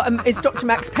 If we got, it's Dr.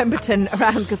 Max Pemberton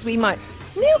around because we might.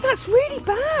 Neil, that's really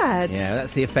bad. Yeah,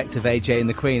 that's the effect of AJ and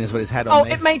the Queen, is what it's had on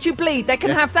me. Oh, it made you bleed. They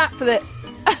can have that for the.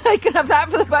 They can have that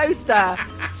for the poster.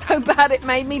 So bad it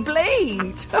made me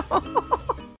bleed. It's all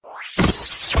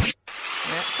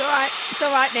right. It's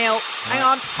all right, Neil. Hang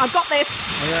on. I've got this.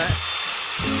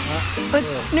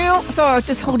 Neil, sorry, I was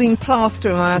just holding plaster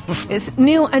in my mouth. It's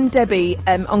Neil and Debbie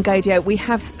on Gaydio. We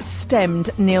have stemmed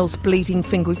Neil's bleeding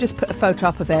finger. We've just put a photo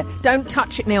up of it. Don't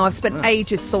touch it, Neil. I've spent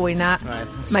ages sawing that,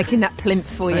 making that plinth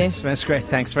for you. That's great.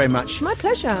 Thanks very much. My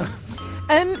pleasure.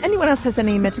 Anyone else has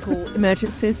any medical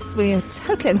emergencies? We are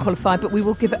totally unqualified, but we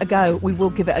will give it a go. We will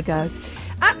give it a go.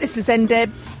 This is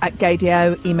ndebs at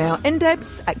Gaydio. Email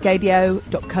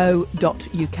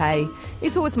ndebs@gaydio.co.uk.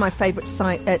 It's always my favourite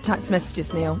types of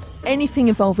messages, Neil. Anything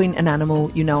involving an animal,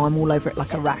 you know I'm all over it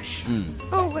like a rash.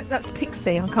 Oh, that's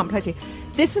Pixie. I can't play to you.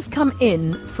 This has come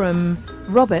in from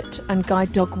Robert and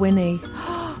Guide Dog Winnie.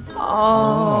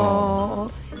 Oh.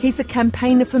 He's a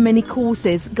campaigner for many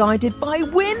causes, guided by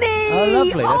Winnie. Oh,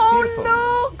 lovely. That's beautiful.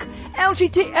 Look.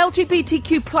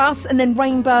 LGBTQ plus and then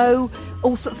rainbow.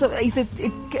 All sorts of. He's a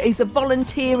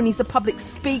volunteer and he's a public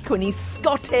speaker and he's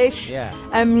Scottish. Yeah.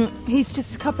 He's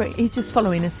just covering. He's just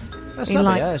following us. That's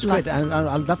lovely. That's great.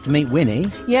 I'd love to meet Winnie.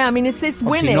 Yeah, I mean, is this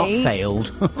Obviously Winnie? not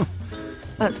failed.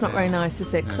 That's not very nice,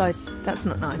 is it? Because that's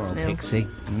not nice, Neil. Pixie.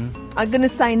 I'm going to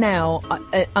say now.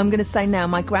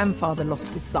 My grandfather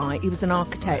lost his sight. He was an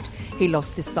architect. He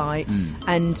lost his sight,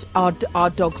 and our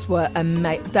dogs were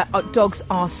amazing. Dogs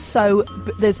are so.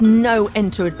 There's no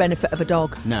end to the benefit of a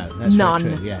dog. No, that's none.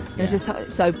 Very true. Yeah. Just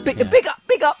so big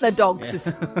up their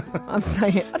dogs. I'm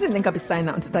saying it. I didn't think I'd be saying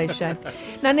that on today's show.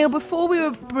 Now, Neil, before we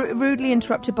were rudely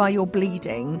interrupted by your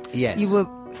bleeding, yes, you were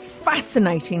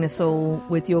fascinating us all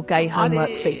with your gay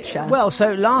homework feature. Well,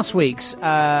 so last week's,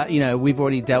 we've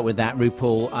already dealt with that,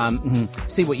 RuPaul.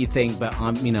 See what you think, but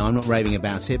I'm not raving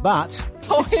about it. But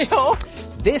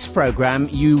this programme,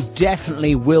 you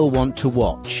definitely will want to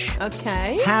watch.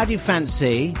 Okay. How do you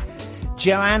fancy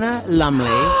Joanna Lumley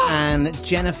and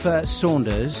Jennifer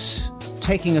Saunders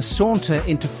taking a saunter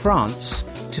into France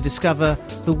to discover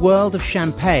the world of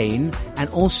champagne and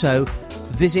also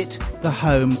visit the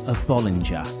home of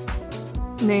Bollinger?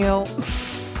 Neil.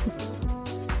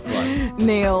 What?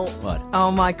 Neil. What?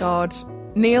 Oh, my God.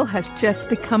 Neil has just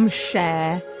become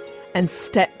Cher and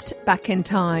stepped back in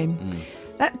time.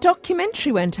 That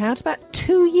documentary went out about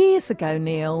 2 years ago,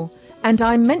 Neil, and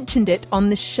I mentioned it on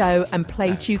this show and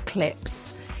played you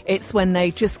clips. It's when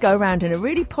they just go around in a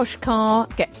really posh car,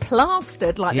 get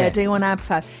plastered like they're doing on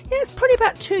ABFA. Yeah, it's probably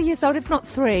about 2 years old, if not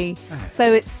 3.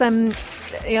 So it's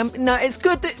it's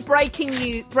good that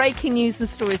breaking news and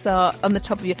stories are on the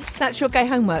top of you. So that's your gay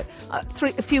homework. A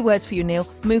few words for you, Neil.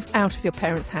 Move out of your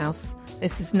parents' house.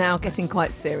 This is now getting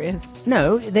quite serious.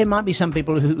 No, there might be some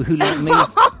people who like me,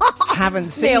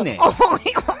 haven't seen Neil. it.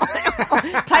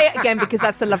 Play it again because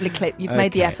that's a lovely clip. You've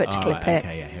made the effort to clip it.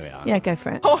 Okay, yeah, here we are. Yeah, go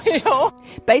for it.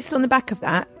 Based on the back of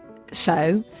that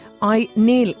show, sorry,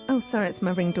 it's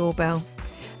my Ring doorbell.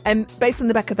 Based on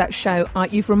the back of that show,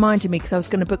 you've reminded me because I was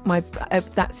going to book my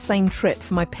that same trip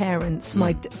for my parents,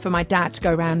 for my dad to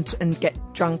go around and get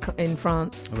drunk in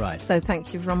France. Right. So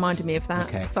thanks, you've reminded me of that.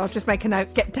 Okay. So I'll just make a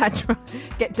note. Get dad drunk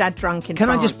in France. Can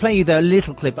I just play you the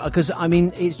little clip? Because I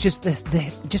mean, it's just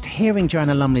just hearing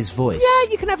Joanna Lumley's voice.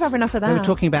 Yeah, you can never have enough of that. We were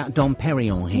talking about Dom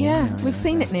Perignon here. Yeah, we've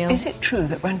seen it, Neil. Is it true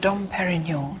that when Dom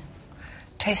Perignon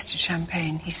tasted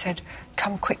champagne, he said,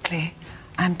 "Come quickly,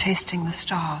 I'm tasting the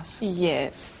stars"?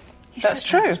 Yes. That's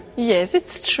true. Yes,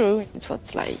 it's true. It's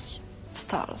what's like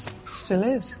stars. It still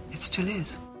is. It still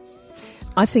is.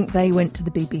 I think they went to the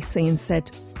BBC and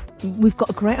said, "We've got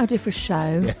a great idea for a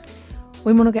show. Yeah.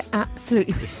 We want to get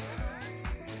absolutely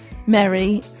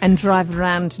merry and drive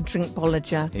around and drink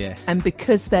Bollinger." Yeah. And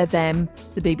because they're them,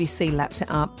 the BBC lapped it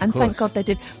up. And thank God they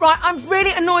did. Right, I'm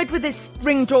really annoyed with this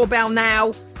Ring doorbell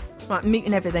now. Right,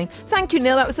 muting everything. Thank you,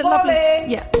 Neil. That was a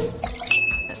lovely... Yeah.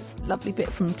 Lovely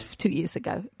bit from 2 years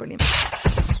ago. Brilliant.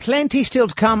 Plenty still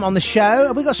to come on the show.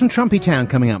 Have we got some Trumpy Town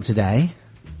coming up today?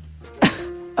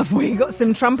 have we got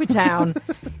some Trumpetown?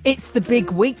 It's the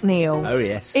big week, Neil. Oh,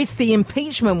 yes. It's the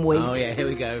impeachment week. Oh, yeah, here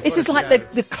we go. This is like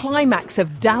the climax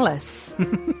of Dallas.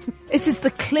 This is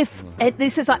the cliff.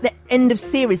 This is like the end of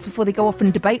series before they go off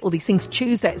and debate all these things.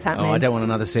 Tuesday it's happening. Oh, I don't want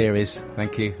another series.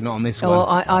 Thank you. Not on this one. Oh,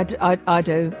 I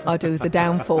do. The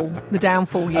downfall. The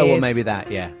downfall years. Oh, well, maybe that,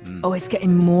 yeah. Oh, it's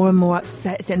getting more and more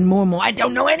upset. It's getting more and more. I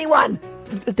don't know anyone.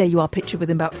 There you are, pictured with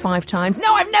them about 5 times.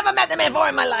 No, I've never met them before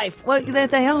in my life. Well, there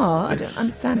they are. I don't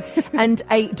understand. And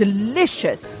a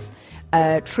delicious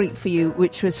treat for you,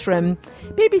 which was from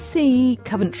BBC,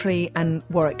 Coventry and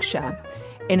Warwickshire.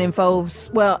 It involves,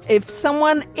 well, if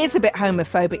someone is a bit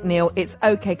homophobic, Neil, it's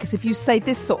okay, because if you say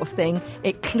this sort of thing,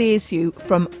 it clears you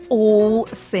from all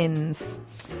sins.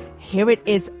 Here it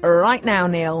is right now,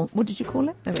 Neil. What did you call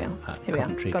it? There we are. Here we are.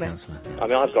 Got it. I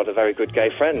mean, I've got a very good gay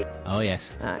friend. Oh,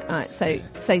 yes. All right. So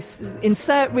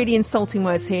insert really insulting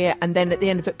words here, and then at the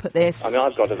end of it, put this. I mean,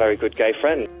 I've got a very good gay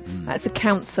friend. That's a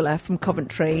counsellor from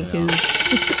Coventry who...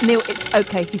 Neil, it's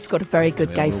okay. He's got a very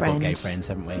good gay friend. We've all got gay friends,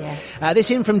 haven't we? Yes.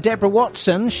 This in from Deborah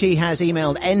Watson. She has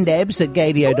emailed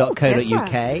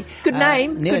ndebs@gadio.co.uk. Good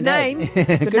name. Good name.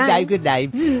 Good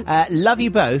name. Love you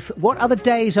both. What other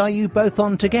days are you both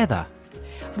on together?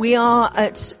 We are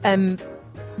at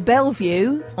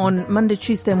Bellevue on Monday,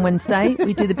 Tuesday and Wednesday.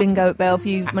 We do the bingo at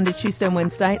Bellevue Monday, Tuesday and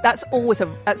Wednesday. That's always a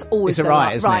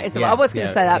right, isn't it? I was going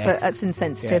to say that, but that's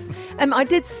insensitive. Yeah. I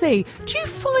did see. Do you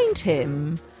find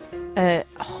him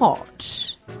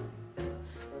hot?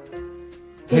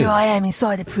 Who? Here I am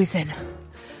inside the prison.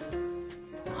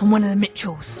 I'm one of the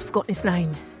Mitchells. Forgotten his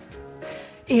name.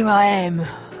 Here I am.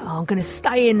 I'm going to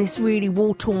stay in this really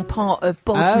war-torn part of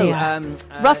Bosnia.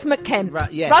 Russ McKemp.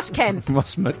 Yes. Russ Kemp.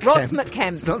 Ross McKemp. Ross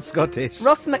McKemp. It's not Scottish.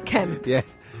 Ross McKemp. Yeah.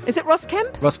 Is it Ross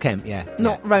Kemp? Ross Kemp, yeah.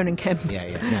 Not Ronan Kemp. Yeah.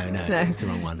 No, it's the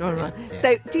wrong one. Wrong one. Yeah.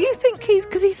 So, do you think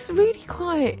because he's really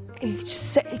quiet, he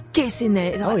just gets in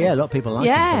there. Oh, yeah, a lot of people like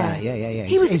him for that. Yeah.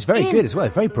 He's very good as well,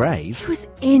 very brave. He was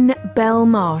in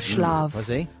Belmarsh, love. Was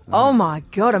he? Oh my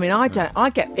God! I mean, I get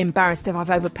embarrassed if I've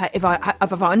overpaid, if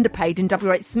I've underpaid in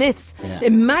WH Smith's. Yeah.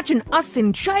 Imagine us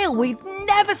in jail; we'd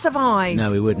never survive.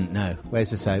 No, we wouldn't. No.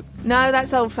 Where's the soap? No,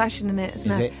 that's old-fashioned,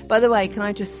 isn't it? By the way, can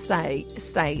I just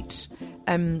state?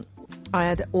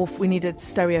 We needed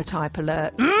stereotype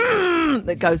alert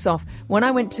that goes off. When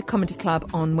I went to Comedy Club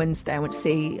on Wednesday, I went to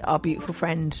see our beautiful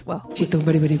friend,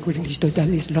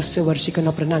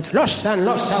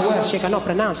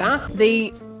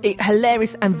 the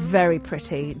hilarious and very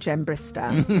pretty Jen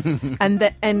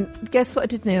Brister. and guess what I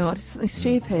did, Neil? I did something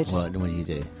stupid. What did you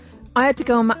do? I had to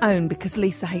go on my own because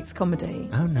Lisa hates comedy.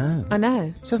 Oh, no. I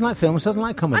know. She doesn't like films, she doesn't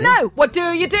like comedy. I know. What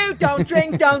do you do? Don't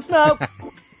drink, don't smoke.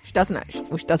 She doesn't actually.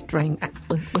 Well, she does drink.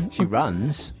 She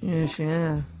runs. Yes,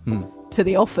 yeah. To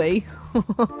the offie.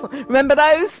 Remember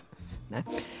those? No.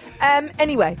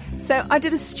 Anyway, so I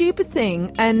did a stupid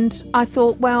thing and I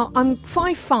thought, well, I'm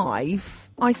 5'5".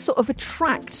 I sort of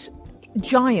attract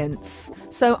giants.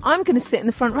 So I'm going to sit in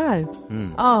the front row.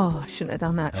 Oh, I shouldn't have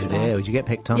done that, should I? Did you get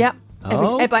picked on? Yep.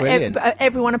 Brilliant.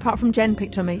 Everyone apart from Jen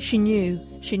picked on me. She knew.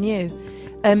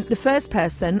 The first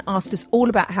person asked us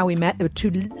all about how we met. There were 2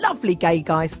 lovely gay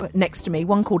guys next to me,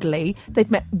 one called Lee.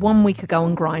 They'd met 1 week ago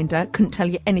on Grindr, couldn't tell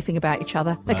you anything about each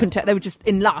other. They couldn't tell, they were just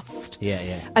in lust.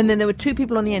 Yeah. And then there were 2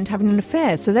 people on the end having an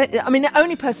affair. So, the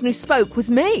only person who spoke was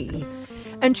me.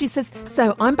 And she says,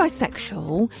 so I'm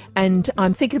bisexual and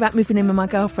I'm thinking about moving in with my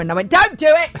girlfriend. I went, don't do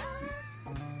it!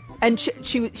 And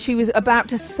she was about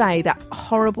to say that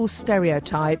horrible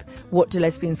stereotype, what do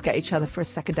lesbians get each other for a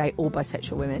second date? All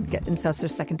bisexual women get themselves for a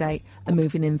second date, a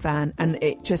moving in van, and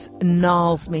it just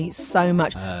gnarls me so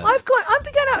much. I've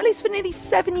been going out at least for nearly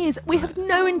 7 years. We have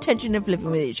no intention of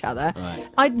living with each other. Right.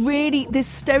 This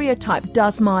stereotype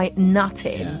does my nut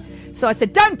in. Yeah. So I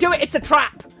said, don't do it, it's a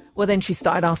trap. Well, then she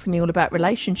started asking me all about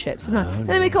relationships, and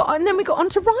then we got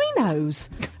onto rhinos,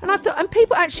 and I thought, and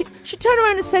people actually, she turned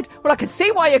around and said, "Well, I can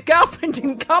see why your girlfriend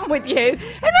didn't come with you,"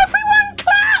 and everyone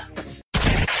clapped.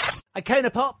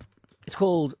 Icona Pop. It's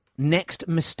called "Next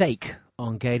Mistake"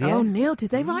 on Gadio. Oh, Neil,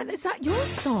 did they write? Is that your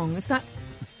song? Is that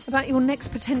about your next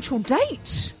potential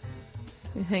date?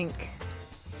 You think?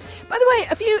 By the way,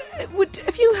 have you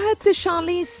heard the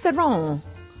Charlize Theron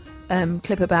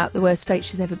clip about the worst date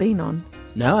she's ever been on?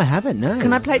 No, I haven't, no.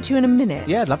 Can I play it to you in a minute?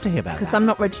 Yeah, I'd love to hear about that. Because I'm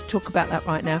not ready to talk about that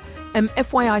right now.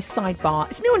 FYI sidebar.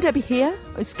 It's Neil and Debbie here.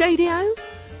 It's Gadio.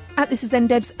 This is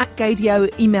ndebs at Gadio.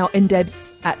 Email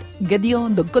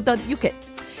ndebs@gadio.co.uk.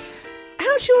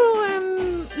 How's your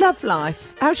love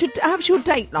life? How's your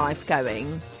date life going?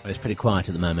 Well, it's pretty quiet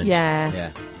at the moment.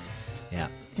 Yeah. Yeah.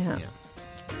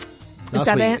 Is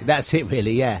that it? That's it,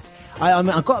 really, yeah.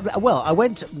 I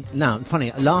went. Now,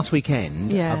 funny. Last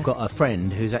weekend, Yeah. I've got a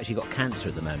friend who's actually got cancer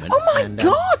at the moment. Oh my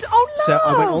God! Oh no! So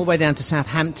I went all the way down to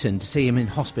Southampton to see him in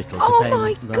hospital to Oh pay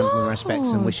my him my respects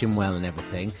and wish him well and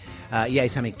everything.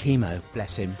 He's having chemo.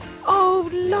 Bless him. Oh,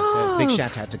 So love! big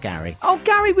shout out to Gary. Oh,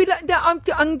 Gary,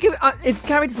 if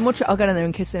Gary doesn't watch it, I'll go down there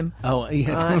and kiss him. Oh,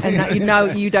 yeah. And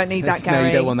that, you don't need that, Gary. No,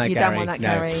 you don't want that, you Gary. don't want that,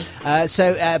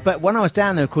 Gary. But when I was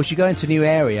down there, of course, you go into a new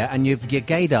area and your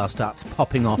gaydar starts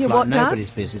popping off Your like what nobody's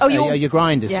does? business. Oh, your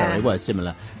grinder, Yeah. sorry. Well,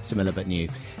 similar but newer.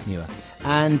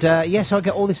 And, so I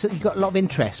get all this, you've got a lot of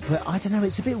interest, but I don't know,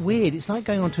 it's a bit weird. It's like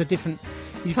going onto a different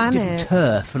Planet.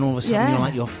 turf, and all of a sudden Yeah. you're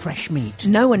like, you're fresh meat.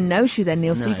 No one knows you then,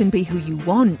 Neil, so No. you can be who you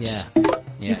want. Yeah.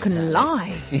 You can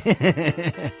lie.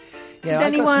 Yeah, Did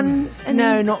anyone...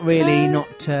 No, not really. No?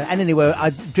 Not. And anyway,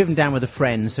 I'd driven down with a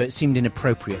friend, so it seemed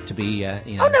inappropriate to be. Oh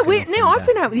no, Neil, I've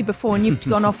been out with you before, and you've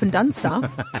gone off and done stuff.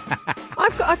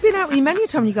 I've been out with you many a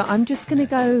time, and you go, I'm just going to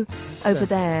go over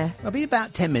there. I'll be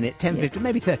about 10 minutes, 10, 15,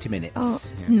 maybe 30 minutes. Oh,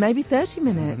 maybe 30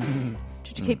 minutes.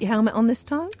 Did you keep your helmet on this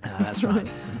time? That's right.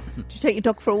 Did you take your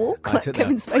dog for a walk, I like took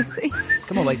Kevin that. Spacey?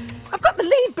 Come on, wait. I've got the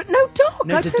lead, but no dog.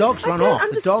 No, the dog's run off.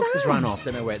 The dog has run understand. off.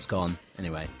 Don't know where it's gone.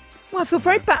 Anyway. Well, I feel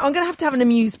very bad. I'm going to have an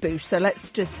amuse-bouche, so let's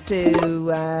just do...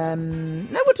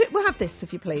 we'll have this,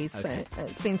 if you please. Okay. So,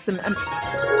 it's been some...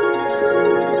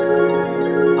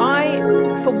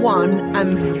 I, for one,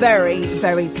 am very,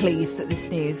 very pleased at this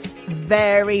news.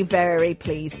 Very, very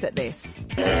pleased at this.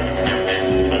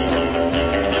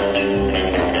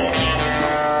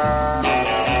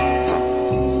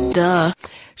 Duh.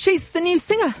 She's the new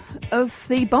singer of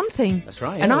the Bond theme. That's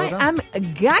right. And yeah, I well done.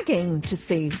 am gagging to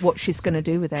see what she's going to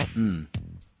do with it. Mm.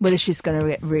 Whether she's going to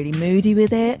get really moody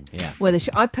with it. Yeah. Whether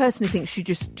I personally think she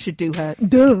just should do her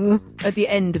duh at the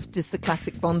end of just the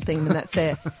classic Bond theme, and that's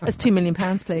it. That's £2 million,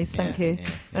 please. Thank you.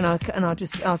 Yeah. And I'll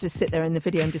just sit there in the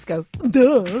video and just go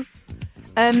duh.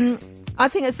 I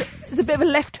think it's a bit of a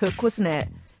left hook, wasn't it?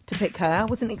 To pick her. I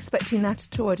wasn't expecting that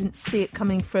at all. I didn't see it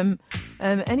coming from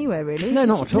anywhere, really. No,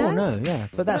 not at all. No, yeah,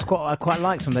 but that's I quite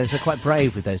like some of those. They're quite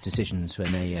brave with those decisions when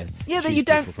they. That you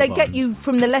don't. They get you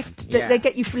from the left. Yeah. They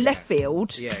get you from left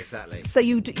field. Yeah, exactly. So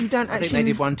you don't actually. I think they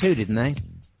did one too, didn't they?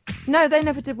 No, they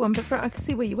never did one. But I can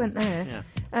see where you went there.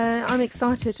 Yeah. I'm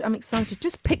excited.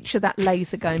 Just picture that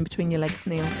laser going between your legs,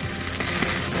 Neil.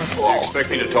 You expect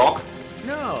me to talk?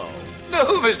 No. No,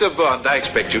 Mr. Bond, I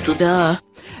expect you to. Duh.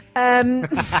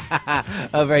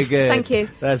 Oh, very good. Thank you.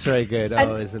 That's very good.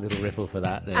 And- There's a little riffle for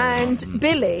that. There. And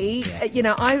Billy,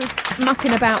 I was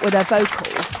mucking about with her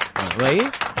vocals. Oh, were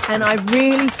you? And I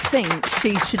really think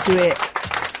she should do it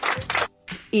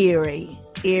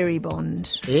eerie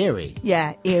Bond. Eerie?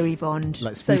 Yeah, eerie Bond.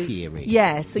 Like spooky eerie?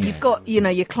 Yeah, so you've got, your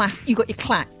you've got your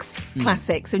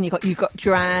classics, and you've got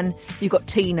Duran, you've got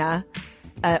Tina,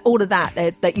 all of that.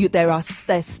 They're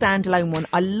standalone one.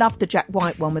 I love the Jack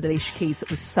White one with Alicia Keys. That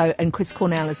was and Chris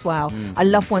Cornell as well. I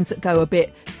love ones that go a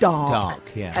bit dark. Dark,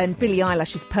 yeah. And Billie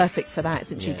Eilish is perfect for that,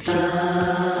 isn't she? 'Cause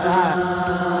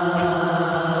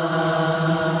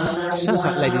Sounds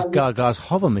like Lady Gaga's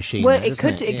hover machine. Well,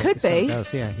 doesn't it could be.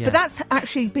 Does, yeah. But that's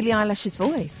actually Billie Eilish's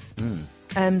voice.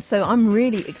 So I'm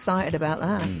really excited about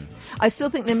that. I still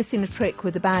think they're missing a trick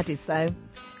with the baddies, though.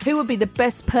 Who would be the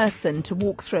best person to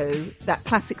walk through that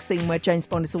classic scene where James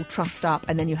Bond is all trussed up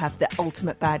and then you have the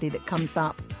ultimate baddie that comes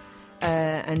up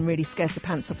and really scares the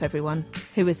pants off everyone?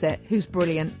 Who is it? Who's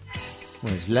brilliant?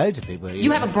 Well, there's loads of people.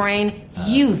 You have a brain,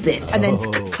 use it. And then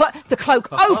the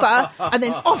cloak over, and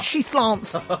then off she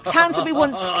slants. Handsomely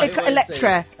wants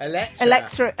Electra.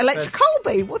 Electra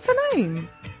Colby. What's her name?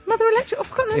 Mother Electra. I've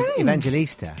forgotten her name.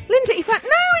 Evangelista. Linda Evan.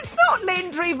 No, it's not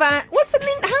Linda What's the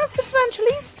House of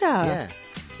Evangelista? Yeah.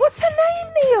 What's her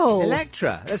name, Neil?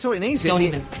 Electra. That's all it needs. Don't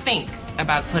even think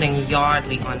about putting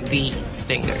Yardley on these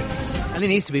fingers. And it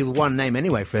needs to be one name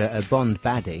anyway for a Bond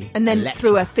baddie. And then Electra.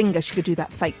 through her finger, she could do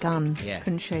that fake gun,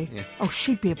 couldn't she? Yeah. Oh,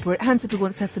 she'd be a brilliant. Handsomely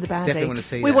wants her for the baddie. Definitely want to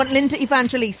see We that. want Linda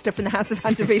Evangelista from the House of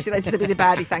Evangelista to be the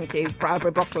baddie. Thank you,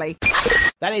 Barbara Broccoli.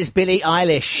 That is Billie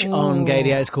Eilish on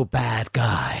Gadio. It's called Bad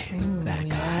Guy. Bad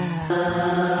Guy.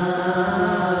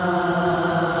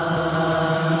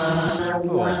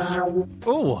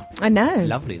 Oh, I know. It's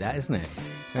lovely, that, isn't it?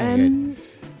 Very good.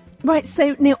 Right,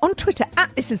 so Neil, on Twitter,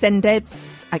 @this is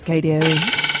ndebs at Gadio.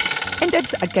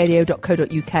 ndebs at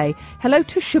gadio.co.uk. Hello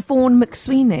to Siobhan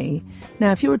McSweeney.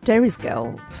 Now, if you're a Derry's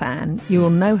Girl fan, you will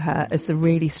know her as the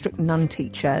really strict nun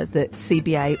teacher that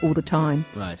CBA all the time.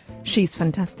 Right. She's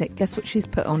fantastic. Guess what she's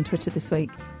put on Twitter this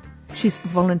week? She's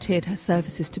volunteered her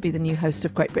services to be the new host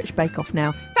of Great British Bake Off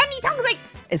now. Sammy Tonguesy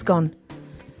is gone.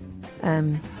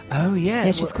 Oh, yeah.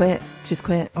 Yeah, she's quit. just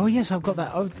quit. Oh, yes, I've got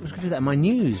that. I was going to do that in my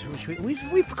news. Which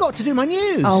we forgot to do my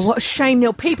news. Oh, what a shame,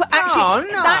 Neil. People actually... Oh,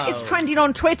 no. That is trending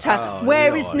on Twitter. Oh,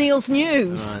 Where is Lord. Neil's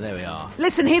news? Oh, there we are.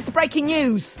 Listen, here's the breaking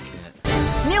news.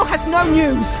 Neil has no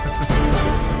news.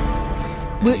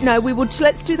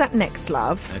 Let's do that next,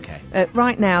 love. Okay.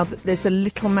 Right now, there's a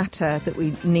little matter that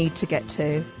we need to get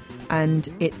to, and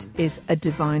it is a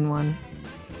divine one.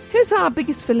 Who's our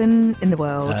biggest villain in the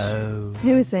world? Oh.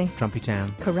 Who is he? Trumpy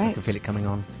Town. Correct. I can feel it coming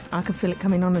on. I can feel it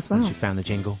coming on as well. Once you found the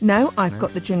jingle. No, I've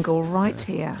got the jingle right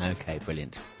here. Okay,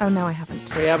 brilliant. Oh, no, I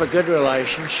haven't. We have a good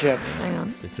relationship. Hang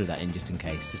on. We threw that in just in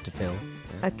case, just to fill.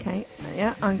 Yeah. Okay.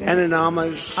 Yeah, I'm going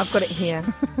Anonymous. I've got it here.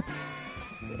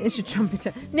 It's your Trumpy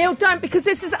Town. Neil, don't, because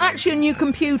this is actually a new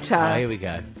computer. Oh, here we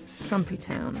go. Trumpy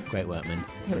Town. Great workman.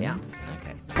 Here we are.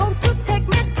 Okay.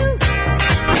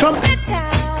 Trump.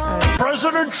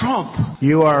 President Trump.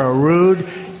 You are a rude,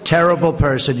 terrible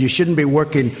person. You shouldn't be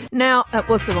working. Now, that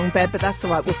was the wrong bed, but that's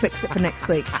all right. We'll fix it for next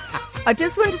week. I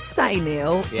just want to say,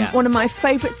 Neil, one of my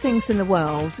favourite things in the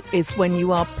world is when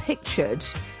you are pictured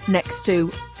next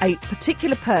to a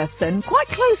particular person quite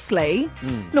closely,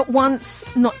 not once,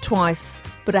 not twice,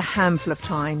 but a handful of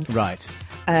times. Right.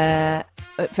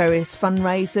 At various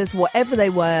fundraisers, whatever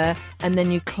they were, and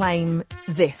then you claim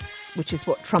this, which is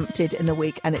what Trump did in the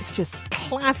week, and it's just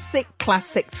classic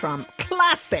Trump.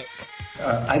 Classic.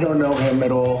 I don't know him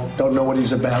at all. Don't know what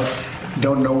he's about.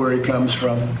 Don't know where he comes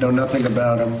from. Know nothing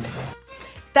about him.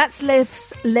 That's Lev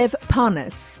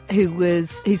Parnas,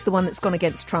 he's the one that's gone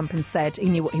against Trump and said he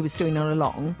knew what he was doing all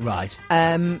along. Right.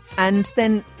 And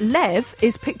then Lev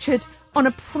is pictured on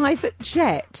a private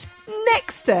jet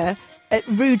next to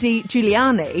Rudy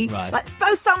Giuliani. Right. Like,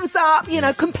 both thumbs up,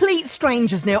 complete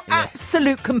strangers, Neil. Yeah.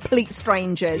 Absolute complete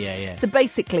strangers. Yeah. So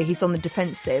basically, he's on the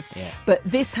defensive. Yeah. But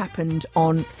this happened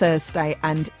on Thursday,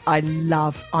 and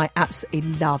I absolutely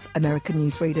love American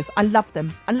newsreaders. I love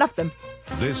them.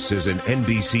 This is an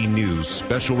NBC News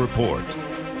special report.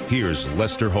 Here's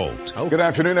Lester Holt. Good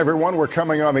afternoon, everyone. We're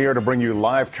coming on the air to bring you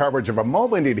live coverage of a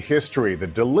moment in history, the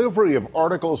delivery of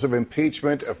articles of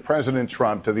impeachment of President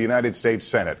Trump to the United States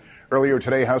Senate. Earlier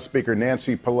today, House Speaker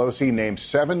Nancy Pelosi named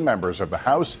 7 members of the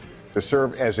House to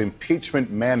serve as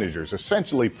impeachment managers,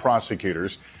 essentially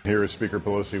prosecutors. Here is Speaker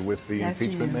Pelosi with the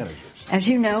impeachment managers. As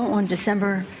you know, on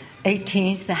December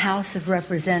 18th, the House of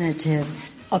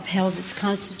Representatives upheld its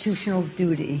constitutional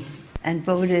duty and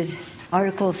voted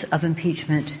articles of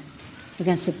impeachment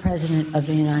against the President of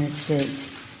the United States,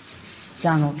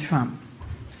 Donald Trump.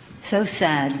 So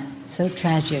sad, so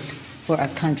tragic for our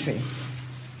country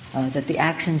that the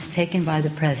actions taken by the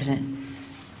President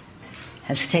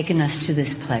has taken us to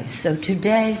this place. So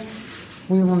today,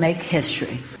 we will make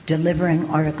history, delivering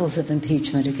articles of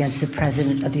impeachment against the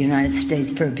President of the United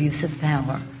States for abuse of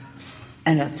power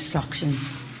and obstruction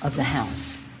of the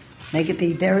House. Make it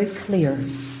be very clear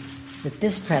that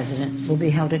this President will be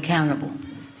held accountable,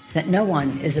 that no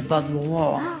one is above the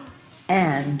law,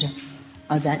 and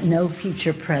that no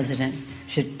future President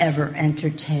should ever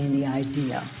entertain the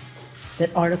idea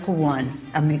that Article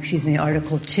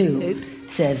 2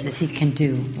 says that he can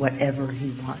do whatever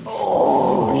he wants.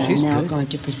 Oh, she's now good. going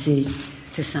to proceed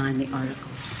to sign the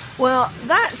articles. Well,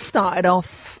 that started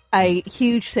off a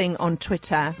huge thing on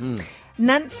Twitter.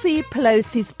 Nancy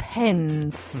Pelosi's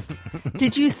pens.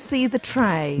 Did you see the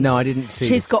tray? No, I didn't see.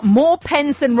 She's got more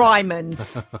pens than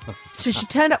Ryman's. So she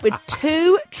turned up with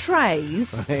 2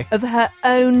 trays of her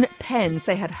own pens.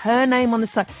 They had her name on the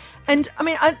side. And, I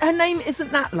mean, her name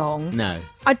isn't that long. No.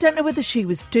 I don't know whether she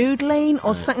was doodling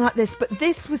or something like this, but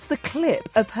this was the clip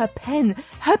of her pen.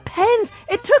 Her pens.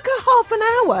 It took her half an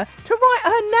hour to write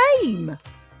her name.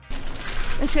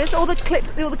 And she has all the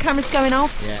cameras going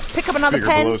off. Yeah. Pick up another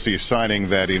Speaker pen. Pelosi is signing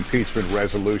that impeachment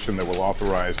resolution that will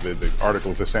authorize the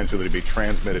articles essentially to be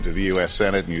transmitted to the U.S.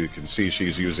 Senate. And you can see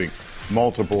she's using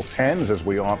multiple pens, as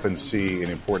we often see in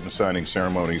important signing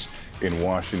ceremonies in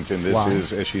Washington. This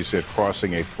is, as she said,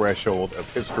 crossing a threshold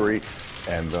of history.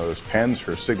 And those pens,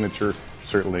 her signature,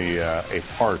 certainly a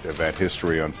part of that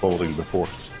history unfolding before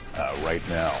us right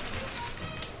now.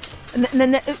 And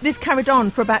then this carried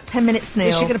on for about 10 minutes, Neil.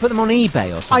 Is she going to put them on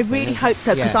eBay or something? I really hope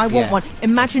so, because I want one.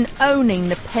 Imagine owning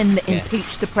the pen that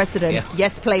impeached the president. Yeah.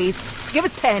 Yes, please. Just give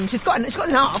us 10. She's got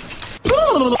enough.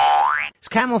 It's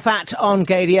Camel Fat on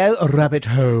Gadio, a rabbit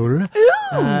hole.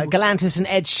 Galantis and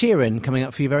Ed Sheeran coming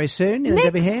up for you very soon.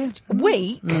 Debbie here. Next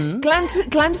week,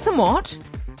 Galantis and what?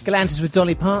 Galantis with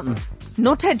Dolly Parton.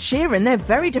 Not Ed Sheeran, they're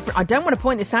very different. I don't want to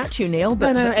point this out to you, Neil,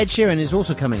 but... No, Ed Sheeran is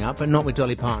also coming up, but not with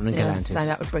Dolly Parton and Galantis. So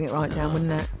that would bring it right down,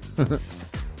 wouldn't it?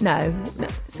 No.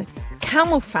 So,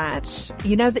 Camel Fat,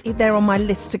 you know that they're on my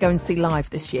list to go and see live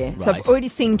this year. Right. So I've already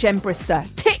seen Jen Brister.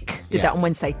 Tick! Did that on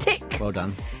Wednesday. Tick! Well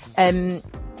done.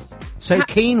 So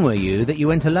keen were you that you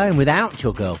went alone without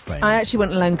your girlfriend? I actually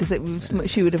went alone because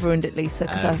she would have ruined it, Lisa.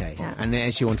 Okay. And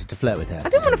then she wanted to flirt with her. I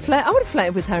didn't want to flirt. I would have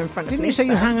flirted with her in front of Didn't Lisa. you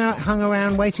say you hung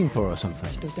around waiting for her or something?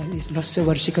 Lots of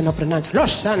words she cannot pronounce.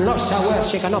 Lots of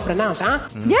words she cannot pronounce, huh?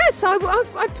 Yes, I'll go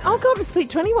up and speak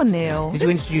to anyone, Neil. Did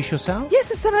you introduce yourself?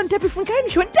 Yes, I said I'm Debbie from Gadio.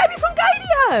 She went, Debbie from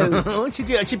Gadio! What did she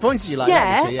do? She pointed at you like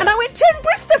yeah, that. And I went, Jen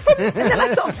Brister from... And then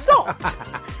I sort of stopped.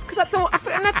 Because I thought,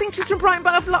 and I think she's from Brighton,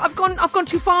 but I've gone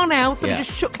too far now, so we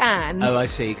just shook hands. Oh, I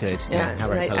see, good. Yeah, how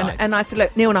very polite. And I said,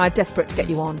 look, Neil and I are desperate to get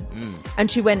you on. And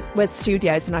she went, where's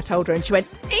studios? And I told her, and she went,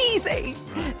 easy!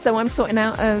 So I'm sorting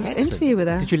out an interview with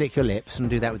her. Did you lick your lips and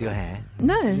do that with your hair?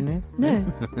 No.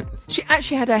 She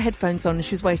actually had her headphones on and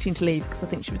she was waiting to leave because I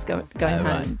think she was going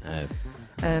home. Right.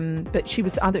 But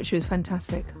I thought she was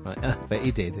fantastic. Right. I bet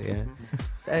you did, yeah.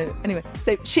 So anyway,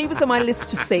 she was on my list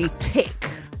to see, tick.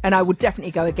 And I would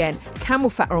definitely go again. Camel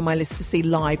Fat are on my list to see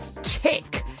live,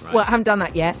 tick. Right. Well, I haven't done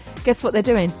that yet. Guess what they're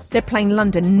doing? They're playing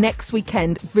London next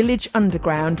weekend, Village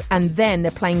Underground, and then they're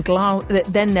playing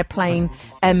XOYO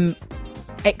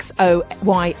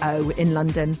in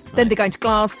London. Right. Then they're going to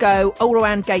Glasgow, all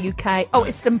around Gay UK. Oh,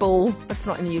 Istanbul. That's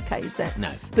not in the UK, is it?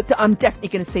 No. But I'm definitely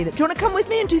going to see them. Do you want to come with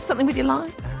me and do something with your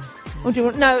life? Or do you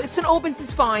want? No, St Albans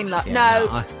is fine.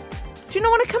 No. Do you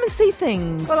not want to come and see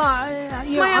things? Well,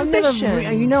 it's my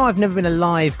ambition. I've never been a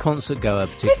live concert goer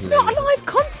particularly. It's not a live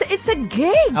concert, it's a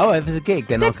gig. Oh, if it's a gig,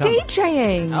 then They're I'll come.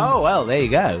 DJing. Oh, well, there you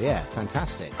go. Yeah,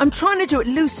 fantastic. I'm trying to do at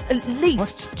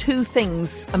least 2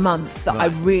 things a month that I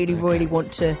really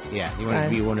want to... Yeah,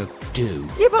 you want to do.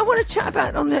 Yeah, but I want to chat about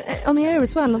it on the air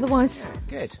as well, otherwise...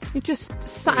 Good. You just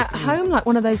sat at home like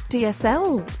one of those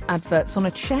DSL adverts on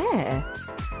a chair,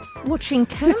 watching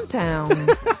Countdown.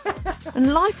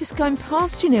 And life is going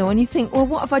past you now, and you think, well,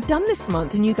 what have I done this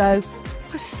month? And you go,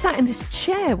 I sat in this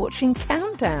chair watching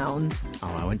Countdown. Oh,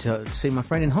 I went to see my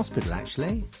friend in hospital,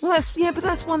 actually. Well,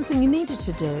 that's one thing you needed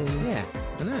to do. Yeah,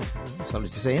 I know. It's lovely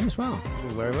to see him as well.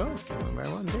 Very well. Very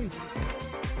well indeed.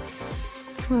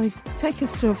 Well, you've taken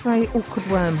us to a very awkward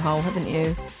wormhole, haven't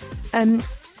you?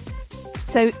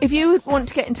 So if you would want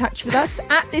to get in touch with us,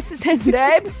 at This Is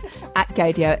NDebs, at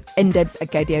Gadio,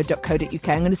 ndebs@gadio.co.uk.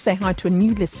 I'm going to say hi to a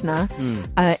new listener,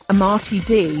 Marty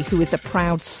D, who is a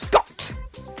proud Scot,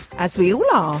 as we all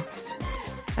are.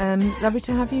 Lovely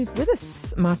to have you with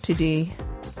us, Marty D.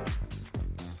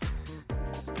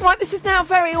 Right, this is now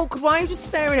very awkward. Why are you just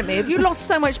staring at me? Have you lost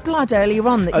so much blood earlier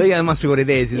on? I think that must be what it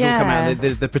is. It's all come out,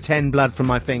 the pretend blood from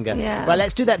my finger. Yeah. Right,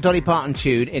 let's do that Dolly Parton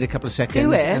tune in a couple of seconds.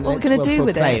 Do it? What are we going to do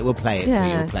with it? We'll play it for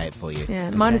you. We'll play it for you. Yeah,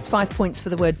 okay. Minus 5 points for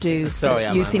the word do. Sorry,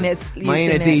 my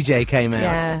inner DJ came out.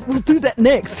 Yeah, we'll do that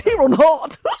next, here on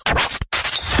Hot.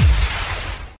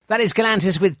 That is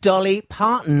Galantis with Dolly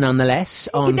Parton, nonetheless,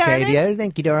 on Gadio.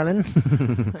 Thank you, darling.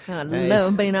 I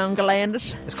love being on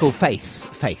Galantis. It's called Faith.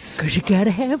 Because you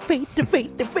gotta have faith.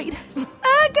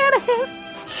 I gotta have...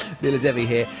 Neil and Debbie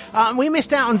here. We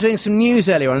missed out on doing some news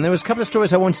earlier on, and there was a couple of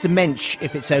stories I wanted to mention,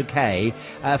 if it's okay.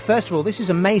 First of all, this is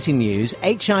amazing news.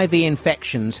 HIV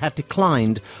infections have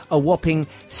declined a whopping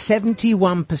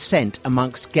 71%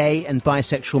 amongst gay and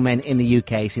bisexual men in the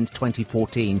UK since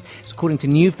 2014. It's according to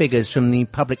new figures from the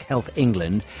Public Health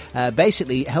England.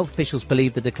 Basically, health officials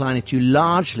believe the decline is due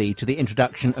largely to the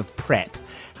introduction of PrEP.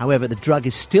 However, the drug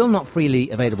is still not freely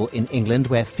available in England,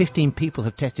 where 15 people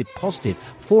have tested positive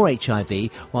for HIV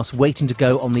whilst waiting to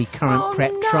go on the current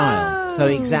PrEP trial. So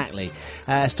exactly.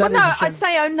 I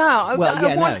say oh no.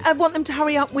 I want them to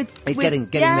hurry up with getting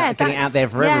it out there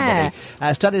for everybody.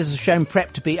 Studies have shown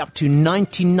PrEP to be up to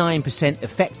 99%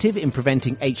 effective in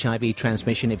preventing HIV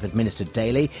transmission if administered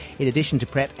daily. In addition to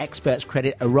PrEP, experts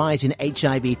credit a rise in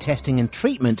HIV testing and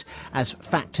treatment as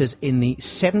factors in the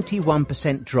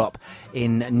 71% drop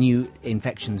in new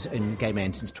infections in gay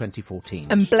men since 2014.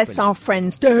 And bless our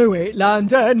friends, Do It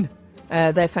London.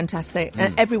 They're fantastic,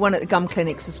 and everyone at the gum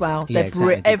clinics as well. Yeah,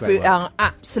 exactly.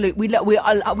 Absolute. We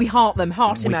heart them.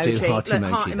 Heart emoji. Do heart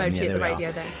emoji at the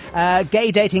radio. There.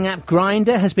 Gay dating app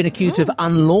Grindr has been accused of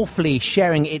unlawfully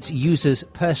sharing its users'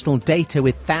 personal data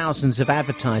with thousands of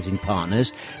advertising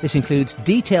partners. This includes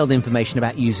detailed information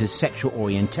about users' sexual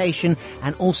orientation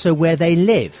and also where they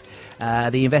live.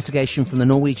 The investigation from the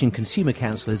Norwegian Consumer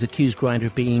Council has accused Grindr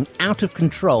of being out of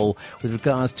control with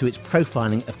regards to its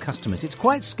profiling of customers. It's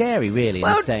quite scary, really, in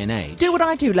this day and age. Do what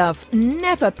I do, love.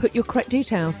 Never put your correct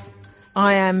details.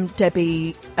 I am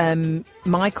Debbie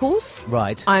Michaels.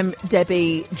 Right. I'm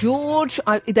Debbie George.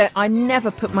 I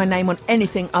never put my name on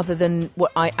anything other than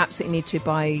what I absolutely need to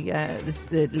by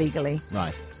legally.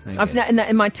 Right.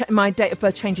 My date of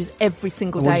birth changes every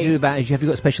single day. What do you do about it? Have you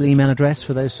got a special email address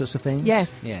for those sorts of things?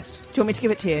 Yes. Yes. Do you want me to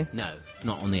give it to you? No.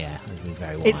 Not on the air. It'd be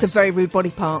very wise. It's a very rude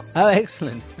body part. Oh,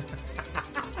 excellent.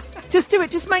 Just do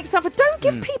it. Just make stuff. Don't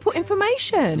give people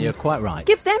information. You're quite right.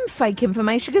 Give them fake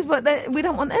information because we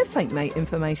don't want their fake mate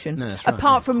information. No, that's right,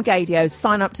 Apart from Gadio,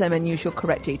 sign up to them and use your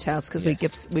correct details because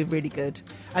we're really good.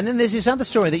 And then there's this other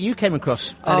story that you came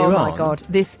across earlier on. Oh my God,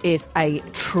 this is a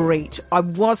treat. I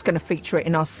was going to feature it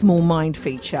in our Small Mind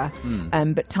feature,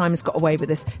 but time has got away with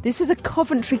this. This is a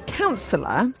Coventry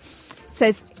councillor.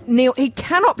 Says Neil, he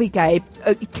cannot be gay,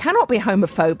 he cannot be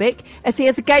homophobic as he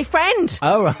has a gay friend.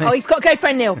 Oh, right. Oh, he's got a gay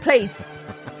friend, Neil, please.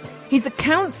 He's a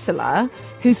councillor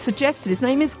who suggested, his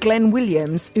name is Glenn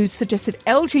Williams, who suggested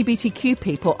LGBTQ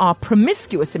people are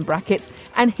promiscuous in brackets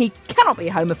and he cannot be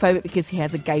homophobic because he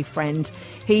has a gay friend.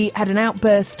 He had an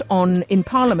outburst in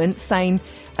Parliament saying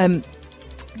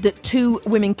that two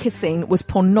women kissing was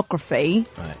pornography.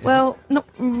 Right, well, not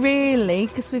really,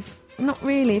 because not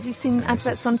really. Have you seen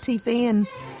adverts on TV? And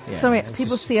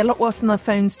people see a lot worse on their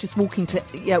phones just walking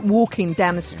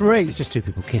down the street. It's just two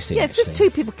people kissing. Yeah, it's just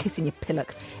two people kissing, you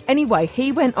pillock. Anyway,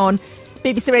 he went on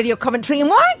BBC Radio Coventry in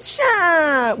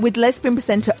Warwickshire with lesbian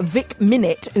presenter Vic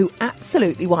Minnett, who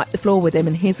absolutely wiped the floor with him.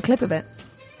 And here's a clip of it.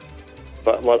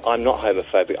 But I'm not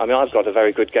homophobic. I mean, I've got a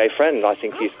very good gay friend. I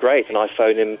think he's great, and I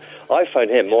phone him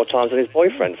more times than his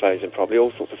boyfriend phones him. Probably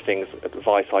all sorts of things,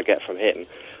 advice I get from him.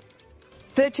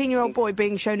 13-year-old boy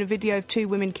being shown a video of two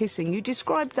women kissing. You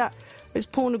described that as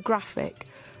pornographic.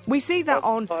 We see that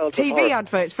on TV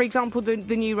adverts. For example, the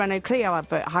new Renault Clio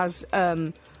advert has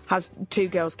two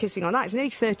girls kissing on that. It's nearly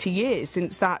 30 years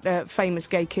since that famous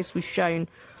gay kiss was shown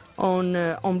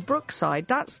on Brookside.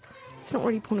 It's not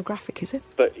really pornographic, is it?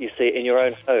 But you see, in your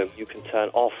own home, you can turn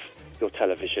off your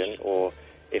television, or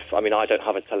I don't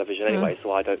have a television anyway,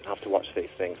 so I don't have to watch these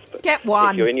things. But get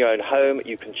one. If you're in your own home,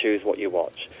 you can choose what you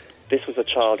watch. This was a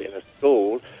child in a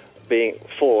school being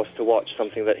forced to watch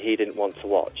something that he didn't want to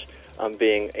watch and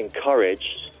being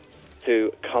encouraged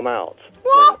to come out.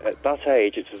 What? At that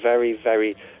age, it's very,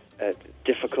 very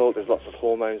difficult. There's lots of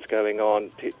hormones going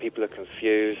on. People are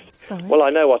confused. Sorry? Well, I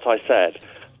know what I said.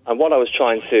 And what I was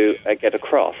trying to get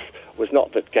across was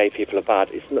not that gay people are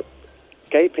bad. It's not,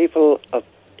 gay people are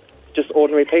just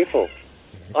ordinary people.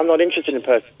 I'm not interested in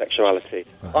personal sexuality.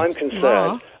 Right. I'm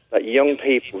concerned that young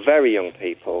people, very young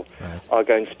people, are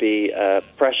going to be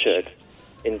pressured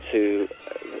into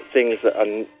things that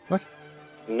are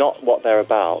not what they're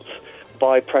about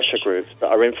by pressure groups that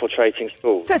are infiltrating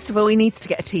schools. First of all, he needs to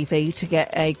get a TV to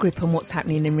get a grip on what's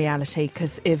happening in reality,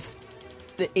 because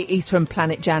he's from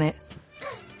Planet Janet.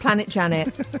 But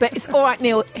it's all right,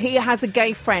 Neil. He has a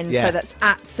gay friend, so that's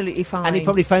absolutely fine. And he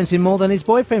probably phones him more than his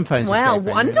boyfriend phones his girlfriend.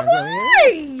 Well, wonder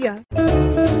why!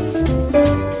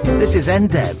 This is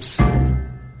NDebs.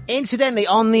 Incidentally,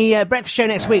 on the breakfast show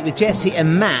next week with Jessie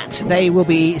and Matt, they will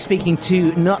be speaking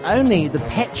to not only the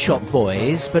Pet Shop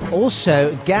Boys, but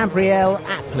also Gabrielle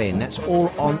Aplin. That's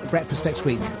all on breakfast next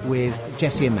week with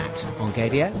Jessie and Matt on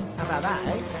Gadio. How about that,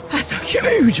 eh? That's a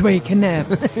huge week, isn't it?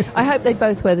 I hope they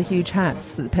both wear the huge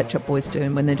hats that the Pet Shop Boys do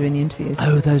when they're doing the interviews.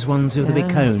 Oh, those ones with the big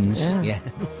cones. Yeah.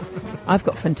 I've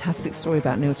got a fantastic story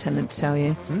about Neil Tennant to tell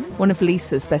you. One of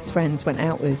Lisa's best friends went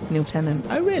out with Neil Tennant.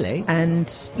 Oh, really? And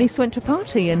Lisa went to a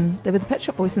party and there were the Pet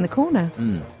Shop Boys in the corner.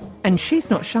 And she's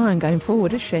not shy on going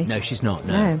forward, is she? No, she's not,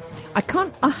 no.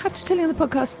 I'll have to tell you on the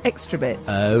podcast extra bits.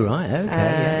 Oh, right,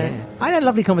 okay, yeah. I had a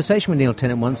lovely conversation with Neil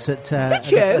Tennant once at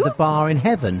the bar in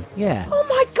Heaven. Yeah. Oh,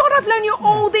 my God, I've known you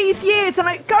all these years. And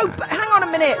hang on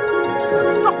a minute.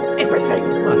 Stop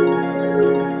everything.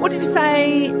 What did you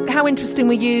say? How interesting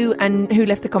were you, and who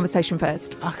left the conversation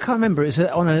first? I can't remember. It was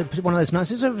on one of those nights.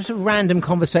 It was a random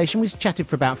conversation. We chatted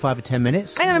for about 5 or 10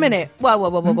 minutes. Hang on a minute.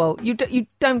 Whoa. You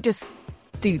don't just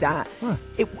do that. What?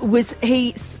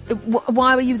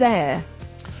 Why were you there?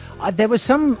 There was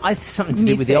something to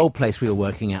do with the old place we were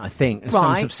working at, I think. Some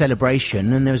sort of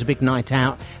celebration, and there was a big night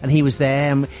out, and he was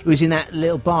there, and it was in that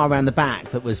little bar around the back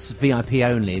that was VIP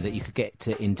only that you could get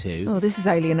into. Oh, this is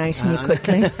alienating you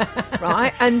quickly.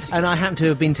 Right, and I happened to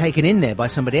have been taken in there by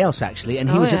somebody else, actually, and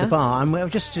he was at the bar, and we were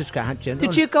just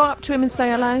Did you go up to him and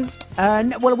say hello?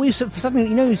 No, well, we suddenly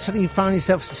you find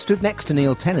yourself stood next to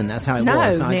Neil Tennant. That's how it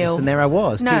was. Neil. And there I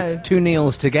was, two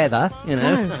Neils together, you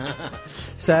know. No.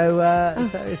 So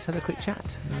it's had a quick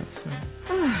chat.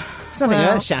 There's nothing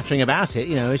earth-shattering about it,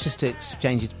 you know. It's just to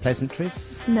exchange pleasantries.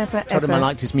 It's never told him I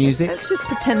liked his music. Let's just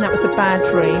pretend that was a bad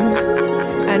dream.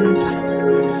 And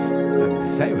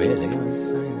so really,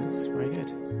 it's very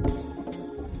good.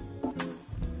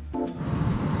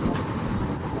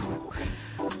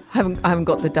 I haven't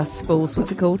got the dust spools.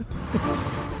 What's it called?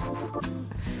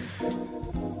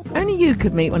 Only you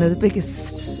could meet one of the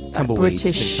biggest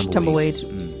British tumbleweed.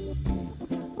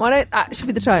 Why don't that should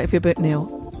be the title of your book,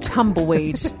 Neil?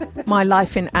 Tumbleweed, My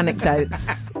Life in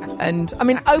Anecdotes. And I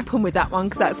mean, open with that one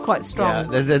because that's quite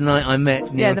strong. Yeah, the night I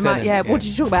met Neil Tennant. What did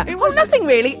you talk about? Well, nothing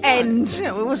really. End.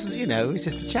 Yeah, it wasn't. It was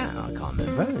just a chat. I can't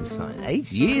remember. It was like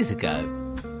 8 years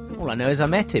ago. All I know is I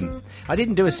met him. I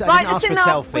didn't do a. I didn't ask for a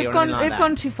selfie we've or gone, anything like We've that.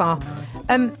 gone too far.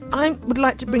 I would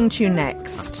like to bring to you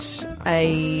next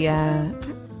a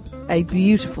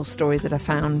beautiful story that I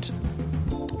found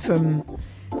from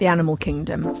the animal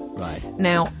kingdom. Right.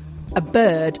 Now, a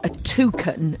bird, a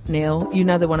toucan, Neil, you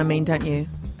know the one I mean, don't you?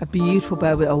 A beautiful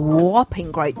bird with a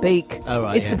whopping great beak. Oh,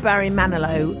 right, it's the Barry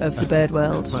Manilow of the bird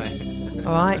world. Right.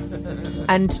 All right?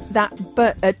 And that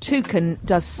a toucan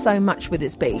does so much with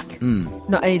its beak.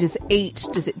 Not only does it eat,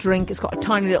 does it drink, it's got a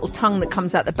tiny little tongue that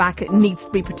comes out the back. It needs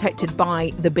to be protected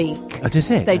by the beak. Oh,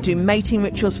 does it? They do mating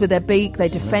rituals with their beak. They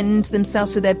defend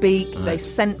themselves with their beak. They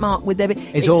scent mark with their beak.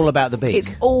 It's all about the beak.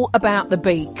 It's all about the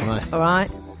beak. Right. All right?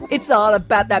 It's all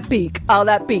about that beak. All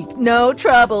that beak. No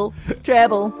trouble.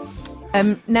 Treble.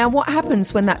 Now, what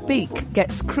happens when that beak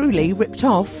gets cruelly ripped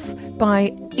off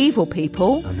by evil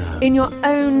people in your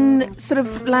own sort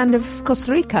of land of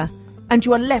Costa Rica, and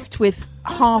you are left with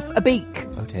half a beak?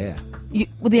 Oh dear.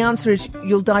 Well, the answer is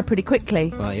you'll die pretty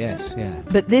quickly. Well, yes, yeah.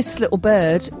 But this little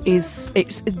bird it's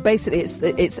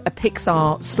a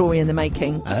Pixar story in the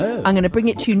making. Oh. I'm going to bring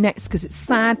it to you next because it's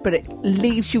sad, but it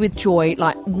leaves you with joy,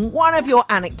 like one of your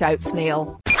anecdotes,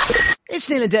 Neil. It's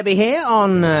Neil and Debbie here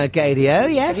on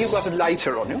Gadio, yes? Have you got a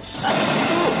lighter on you?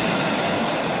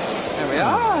 There we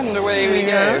are, and away we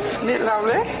go. Isn't it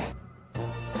lovely?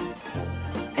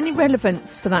 Any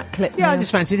relevance for that clip? Yeah, Neil? I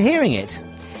just fancied hearing it.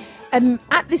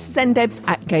 At this is ndebs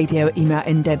at Gadio. Email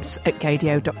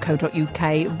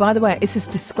ndebs@gadio.co.uk. By the way, this is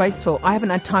disgraceful. I haven't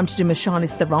had time to do my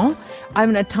Charlize Theron. I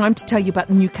haven't had time to tell you about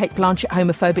the new Cate Blanchett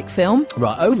homophobic film.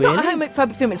 Right, oh, it's really? It's not a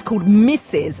homophobic film, it's called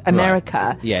Mrs.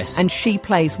 America. Right. Yes. And she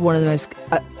plays one of the most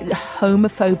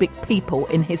homophobic people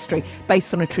in history,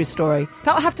 based on a true story.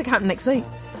 That'll have to happen next week.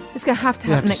 It's going to have to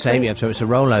happen next week. You have to save me, so it's a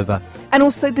rollover. And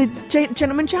also the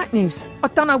Gentleman Jack news. I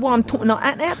don't know why I'm talking like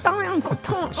that now. I haven't got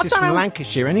time. She's from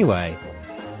Lancashire anyway.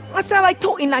 That's how they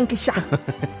talk in Lancashire.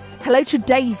 Hello to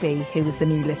Davey, who was a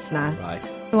new listener.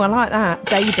 Right. Oh, I like that.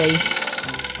 Davey.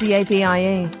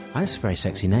 D-A-V-I-E. That's a very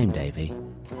sexy name, Davey.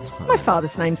 It's my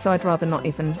father's name, so I'd rather not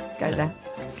even go there.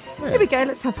 Here we go,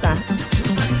 let's have that.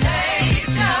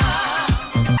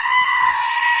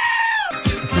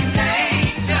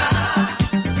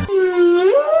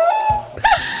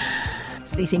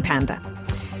 Sneezing panda.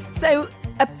 So,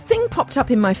 a thing popped up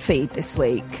in my feed this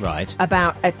week. Right.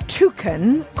 About a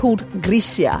toucan called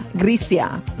Grisia,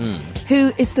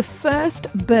 who is the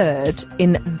first bird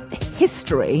in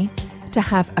history to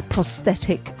have a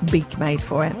prosthetic beak made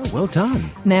for it. Oh, well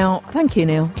done. Now, thank you,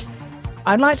 Neil.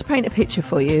 I'd like to paint a picture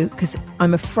for you because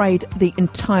I'm afraid the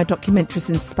entire documentary is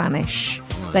in Spanish.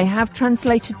 Right. They have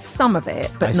translated some of it,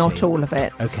 but not all of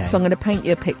it. Okay. So I'm going to paint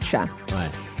you a picture.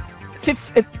 Right.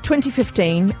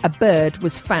 2015, a bird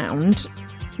was found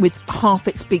with half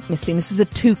its beak missing. This is a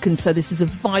toucan, so this is a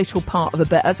vital part of a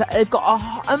bird. They've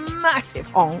got a massive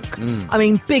honk. I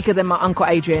mean, bigger than my Uncle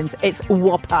Adrian's. It's a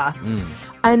whopper.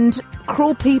 And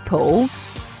cruel people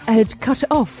had cut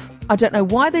it off. I don't know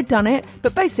why they'd done it,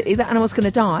 but basically that animal's going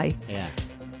to die. Yeah.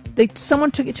 Someone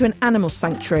took it to an animal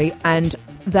sanctuary and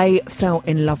they fell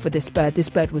in love with this bird. This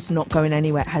bird was not going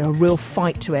anywhere. It had a real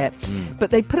fight to it. But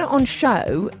they put it on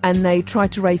show and they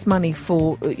tried to raise money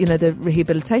for, the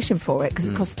rehabilitation for it because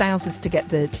it costs thousands to get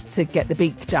the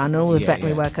beak done and all the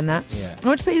veterinary work and that. Yeah. I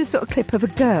want to play this sort of clip of a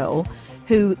girl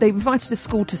who they invited a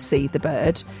school to see the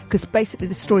bird because basically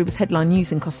the story was headline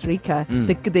news in Costa Rica.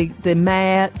 The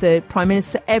mayor, the prime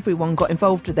minister, everyone got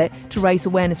involved with it to raise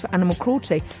awareness for animal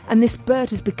cruelty, and this bird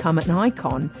has become an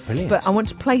icon. Brilliant. But I want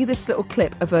to play you this little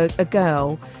clip of a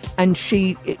girl, and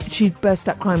she burst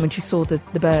out crying when she saw the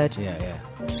bird. Yeah.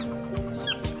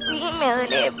 Sí, me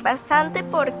duele bastante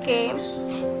porque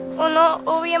uno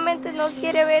obviamente no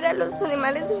quiere ver a los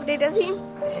animales sufrir así,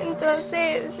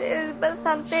 entonces es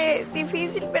bastante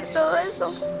difícil ver todo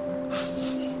eso.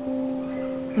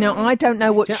 Now, I don't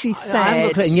know what she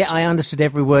said. And yet I understood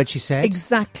every word she said.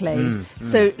 Exactly.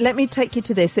 So let me take you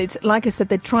to this. It's like I said,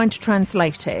 they're trying to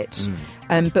translate it,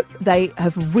 but they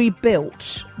have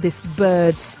rebuilt this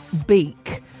bird's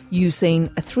beak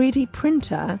using a 3D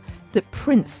printer that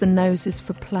prints the noses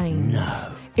for planes.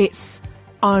 No. It's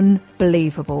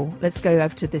unbelievable. Let's go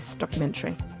over to this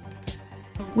documentary.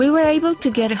 We were able to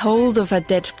get hold of a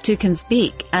dead toucan's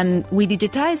beak and we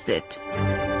digitized it.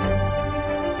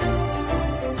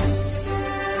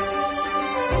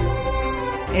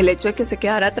 El hecho de que se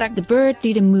quedara atrás. The bird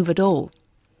didn't move at all.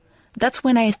 That's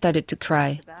when I started to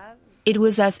cry. It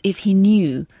was as if he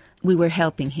knew we were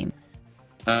helping him.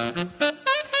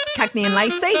 Cagney and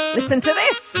Lacey, listen to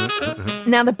this.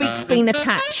 Now the beak's been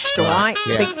attached, all right?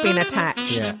 Yeah. The beak's been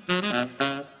attached. Yeah.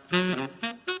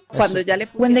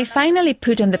 When they finally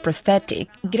put on the prosthetic,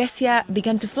 Grecia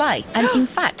began to fly. And in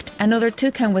fact, another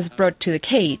toucan was brought to the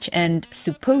cage and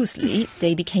supposedly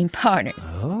they became partners.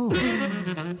 Oh.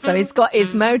 So he's got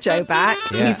his mojo back.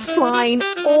 Yeah. He's flying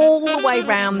all the way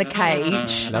round the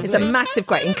cage. Lovely. It's a massive,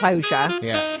 great enclosure.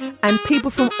 Yeah. And people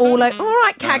from all over, all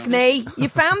right, Cagney, you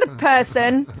found the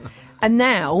person. And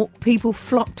now people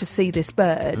flock to see this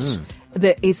bird.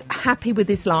 That is happy with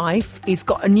his life. He's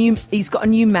got a new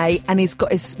mate, and he's got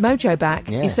his mojo back.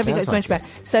 Yeah, He's definitely got his mojo back.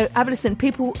 So have a listen.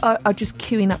 People are just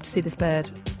queuing up to see this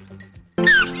bird.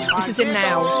 This is him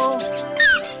now.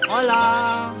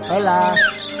 Hola. Hola.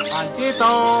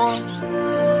 Panchito.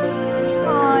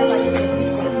 Ay,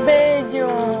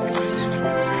 bello.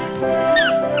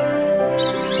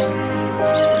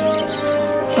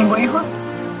 Tengo hijos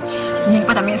y él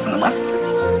para mí es uno más.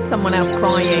 Someone else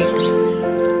crying.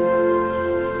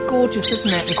 Gorgeous,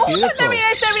 isn't it? It's beautiful. Oh, there he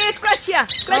is, Grecia.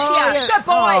 Oh, yeah. Good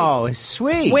boy. Oh, it's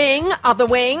sweet. Wing, other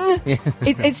wing.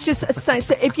 It's just, so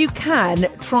if you can,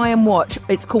 try and watch.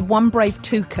 It's called One Brave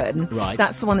Toucan. Right.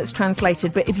 That's the one that's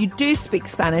translated. But if you do speak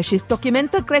Spanish, it's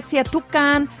Documento Grecia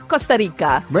Toucan, Costa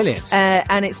Rica. Brilliant.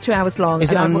 And it's 2 hours long. Is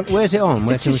it on, where's it on?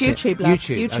 It's just YouTube, love.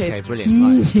 YouTube. Okay, brilliant.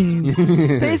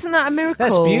 YouTube. But isn't that a miracle?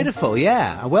 That's beautiful,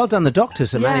 yeah. Well done, the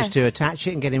doctors that Yeah. managed to attach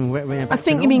it and get him back I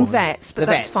think to you mean normal. vets, but the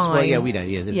that's vets. fine. Well, yeah, we know.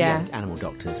 Yeah, Yeah. animal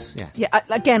doctors. Yeah. Yeah,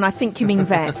 again, I think you mean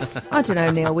vets. I don't know,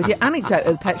 Neil, with your anecdote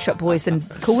of the Pet Shop Boys and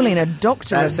calling a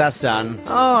doctor. That's us done.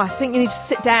 Oh, I think you need to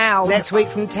sit down. Next week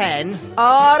from 10.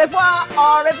 Au revoir,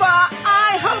 au revoir.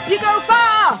 I hope you go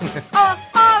far.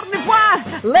 Au revoir.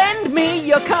 Lend me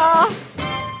your car.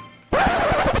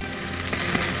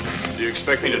 Do you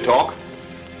expect me to talk?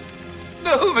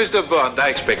 No, Mr. Bond, I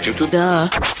expect you to... Duh.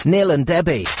 Neil and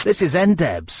Debbie, this is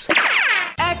NDebs.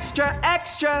 Extra,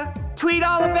 extra, tweet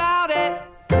all about it.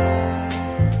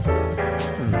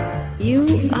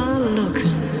 You are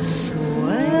looking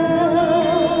swell.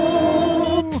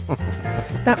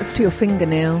 That was to your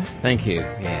fingernail. Thank you,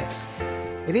 yes.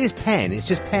 It is pen, it's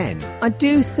just pen. I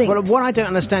do think... Well, what I don't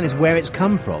understand is where it's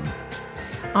come from.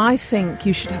 I think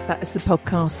you should have that as the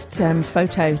podcast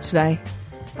photo today.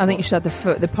 I think you should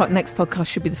have the next podcast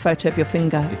should be the photo of your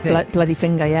finger. You think? Bloody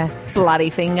finger, yeah. Bloody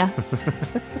finger.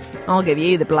 I'll give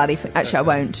you the bloody finger. Actually, I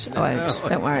won't.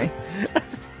 Don't worry.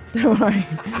 Don't worry.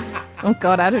 Oh,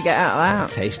 God, how do we get out of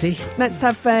that? Tasty. Let's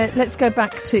go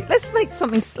back to... Let's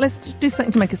do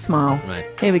something to make us smile. Right.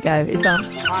 Here we go. Is that...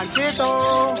 Panchito.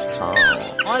 Oh.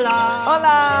 Hola.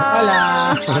 Hola.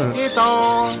 Hola.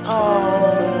 Panchito.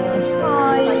 Oh.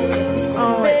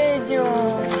 Oh, it's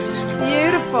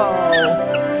beautiful.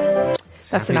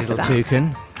 That's enough of that.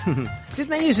 Toucan. Didn't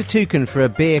they use a toucan for a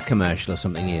beer commercial or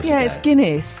something years ago? Yeah, it's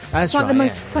Guinness. That's it's like right, the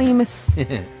most yeah. famous...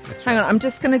 Hang on, I'm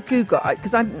just going to Google it,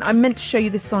 because I meant to show you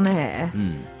this on air,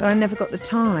 but I never got the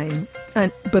time.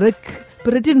 But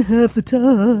I didn't have the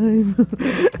time.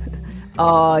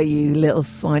 Oh, you little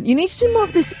swine. You need to do more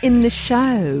of this in the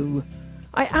show.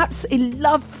 I absolutely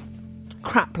love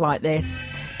crap like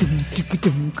this.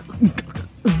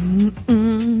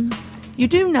 You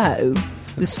do know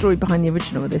the story behind the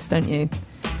original of this, don't you?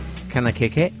 Can I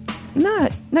kick it? No,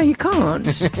 you can't.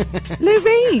 Lou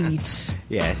Reed.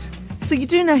 Yes. So you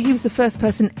do know he was the first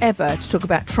person ever to talk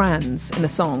about trans in a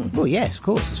song? Well, yes, of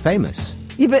course. It's famous.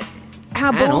 Yeah, but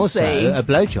how ballsy. And also a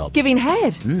blowjob. Giving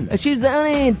head. She was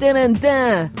only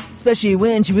da-da-da, especially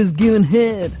when she was giving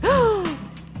head.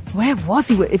 Where was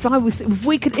he? If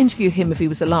we could interview him if he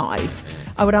was alive,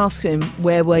 I would ask him,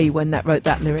 where were you when that wrote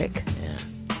that lyric?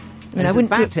 In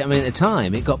fact, at the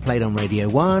time, it got played on Radio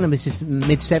 1, and this is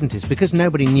mid-70s. Because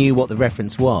nobody knew what the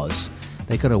reference was,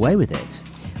 they got away with it.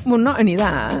 Well, not only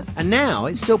that... And now,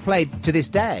 it's still played to this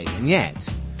day, and yet...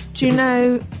 Do you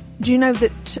know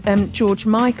that George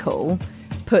Michael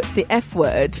put the F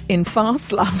word in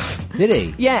Fast Love? Did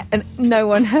he? Yeah, and no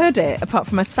one heard it, apart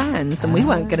from us fans, and we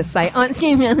weren't going to say, oh,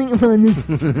 excuse me, I think I'll find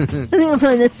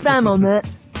the spam on that.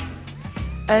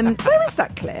 Where is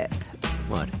that clip?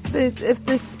 What? The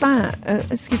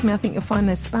spam. Excuse me, I think you'll find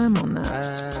there's spam on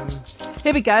that.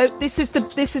 Here we go. This is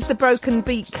the broken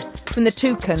beak from the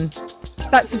toucan.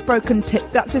 That's his broken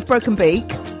beak.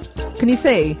 Can you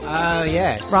see? Oh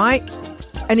yes. Right.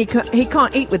 And he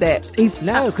can't eat with it.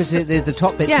 Because the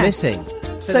top bit's missing.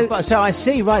 So I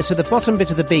see. Right. So the bottom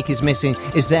bit of the beak is missing.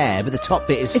 Is there, but the top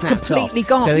bit is snapped completely off.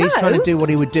 gone. So he's trying to do what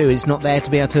he would do. It's not there to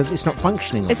be able to. It's not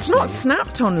functioning. It's not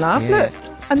snapped on, love. Yeah. Look.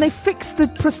 And they fixed the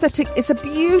prosthetic. It's a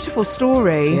beautiful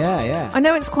story. Yeah. I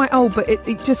know it's quite old, but it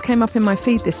just came up in my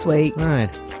feed this week.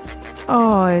 Right.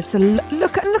 Oh, it's a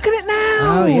look at it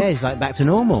now. Oh, yeah, he's like back to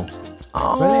normal.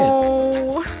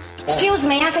 Oh. Brilliant. Excuse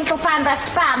me, I think you'll find there's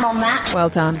spam on that. Well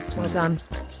done.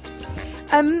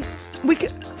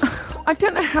 I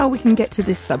don't know how we can get to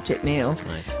this subject, Neil.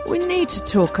 Right. We need to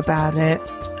talk about it.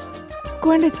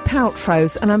 Gwyneth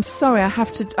Paltrow's, and I'm sorry, I'm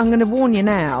going to warn you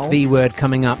now. V word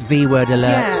coming up. V word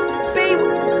alert.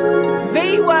 Yeah.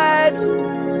 V word.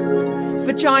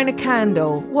 Vagina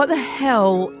candle. What the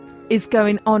hell is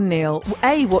going on, Neil?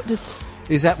 A, what does...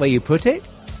 Is that where you put it?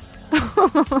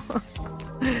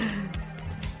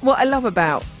 What I love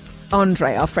about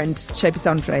Andre, our friend Showbiz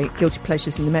Andre, Guilty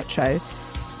Pleasures in the Metro,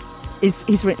 is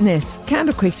he's written this.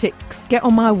 Candle critics, get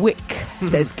on my wick,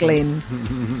 says Gwyn.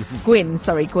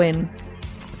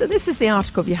 So this is the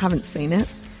article if you haven't seen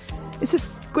it. It says,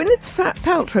 Gwyneth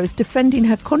Paltrow is defending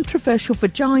her controversial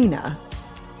vagina.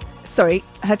 Sorry,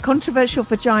 her controversial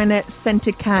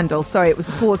vagina-scented candle. Sorry, it was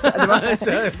a pause at the right.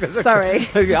 Sorry.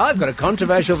 I've got a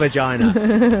controversial vagina.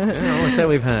 Oh, so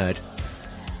we've heard.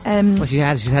 Well,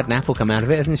 she's had an apple come out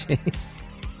of it, hasn't she?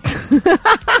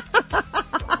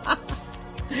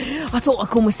 I thought I'd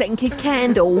call my second kid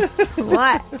Candle.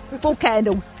 Right, 4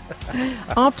 candles.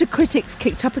 After critics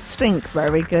kicked up a stink,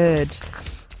 very good.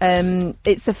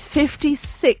 It's a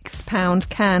 £56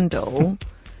 candle.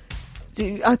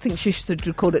 I think she should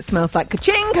have called it smells like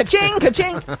ka-ching, ka-ching,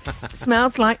 ka-ching.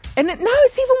 Smells like... And it's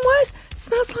even worse.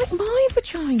 Smells like my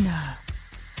vagina.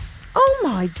 Oh,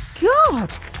 my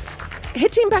God.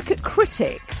 Hitting back at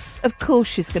critics. Of course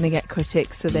she's going to get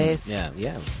critics for this.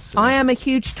 Yeah. I am a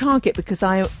huge target because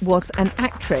I was an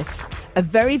actress, a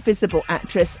very visible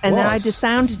actress, and then I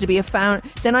decided to be a founder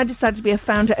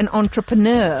and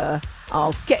entrepreneur.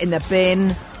 Oh, get in the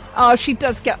bin. Oh, she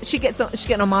gets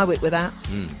on my wit with that.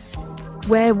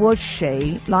 Where was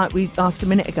she? Like we asked a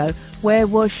minute ago, where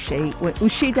was she?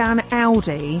 Was she down at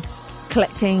Aldi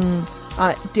collecting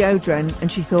deodorant,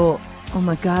 and she thought, oh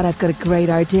my God, I've got a great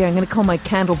idea. I'm going to call my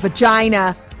candle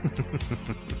Vagina.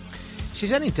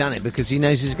 She's only done it because she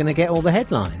knows she's going to get all the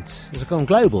headlines. It's gone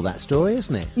global, that story,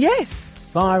 isn't it? Yes.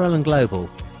 Viral and global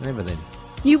and everything.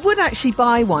 You would actually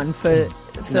buy one for...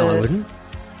 No, I wouldn't.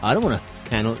 I don't want a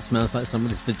candle that smells like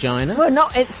somebody's vagina.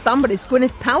 Well, it's somebody's. Gwyneth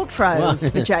Paltrow's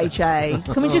for JJ.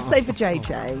 Can we just say for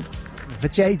JJ? For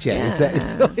JJ? Yeah. Is that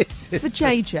it's for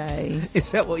JJ.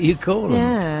 Is that what you call them?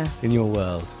 Yeah. In your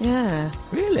world? Yeah.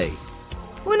 Really?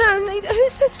 Well, no, who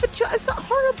says vagina? Is that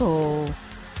horrible?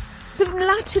 The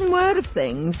Latin word of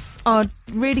things are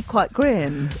really quite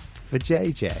grim. For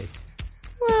JJ?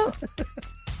 Well...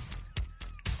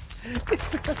 I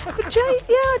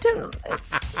don't...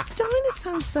 vagina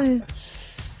sounds so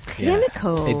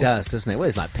clinical. It does, doesn't it? Well,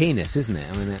 it's like penis, isn't it?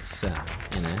 I mean, that's,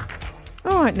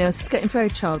 All right, Neil, it's getting very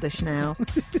childish now.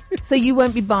 So you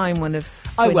won't be buying one of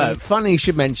I Gwyneth's? won't. Funny you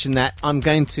should mention that. I'm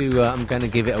going to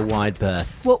give it a wide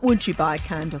berth. What would you buy?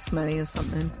 Candle smelling or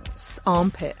something?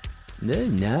 Armpit?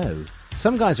 No.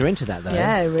 Some guys are into that, though.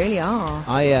 Yeah, they really are.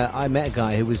 I met a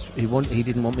guy he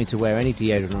didn't want me to wear any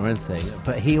deodorant or anything,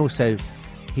 but he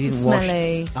didn't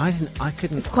smelly. wash. I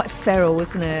couldn't. It's quite feral,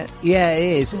 isn't it? Yeah,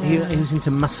 it is. Yeah. He was into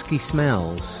musky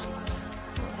smells.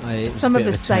 It was Some a bit of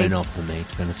of us a say... turn off for me,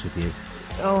 to be honest with you.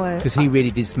 Oh, because he really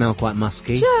did smell quite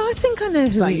musky. Yeah, I think I know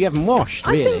it's who like you haven't washed,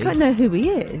 really. I think I know who he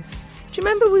is. Do you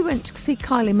remember we went to see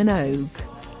Kylie Minogue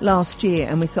last year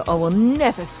and we thought, oh, we'll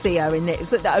never see her in there. It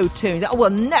was at the O2. Oh, we'll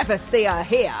never see her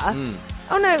here.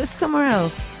 Oh, no, it was somewhere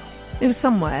else. It was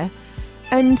somewhere.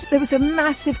 And there was a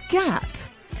massive gap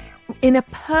in a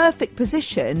perfect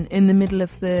position in the middle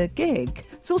of the gig.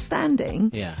 It's all standing.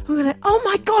 Yeah. We were like, oh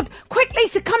my God, quick,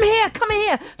 Lisa, come here.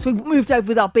 So we moved over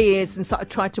with our beers and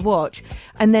tried to watch.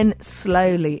 And then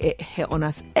slowly it hit on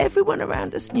us. Everyone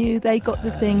around us knew they got the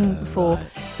thing before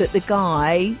that the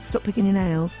guy stopped picking your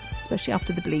nails, especially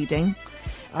after the bleeding.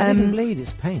 I didn't bleed,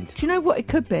 it's paint. Do you know what it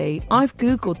could be? I've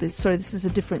Googled this. Sorry, this is a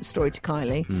different story to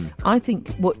Kylie. I think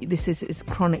what this is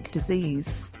chronic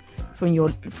disease.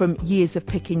 From years of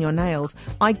picking your nails.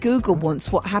 I Googled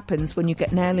once what happens when you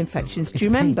get nail infections. Do you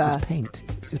remember? It's paint.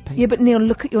 Yeah, but Neil,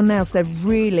 look at your nails. They're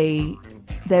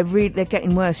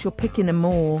getting worse. You're picking them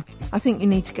more. I think you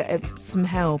need to get some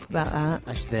help about that.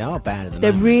 Actually, they are bad at the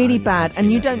They're moment. really bad,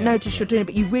 and you don't notice you're doing it,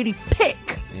 but you really pick.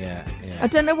 Yeah. I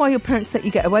don't know why your parents let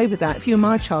you get away with that. If you were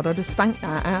my child, I'd have spanked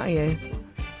that out of you.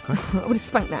 I would have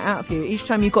spanked that out of you. Each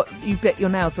time you bit your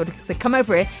nails, I would have said, come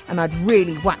over here, and I'd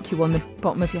really whack you on the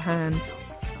bottom of your hands.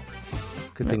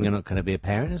 Good thing you're not going to be a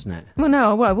parent, isn't it? Well,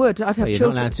 no, I would. I'd have you're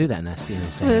children. Not allowed to do that nasty in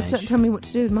this day Well, and age. don't tell me what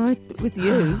to do with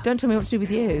you. Don't tell me what to do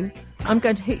with you. I'm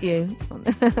going to hit you. I'm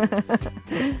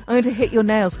going to hit your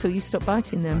nails till you stop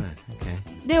biting them. Right, okay.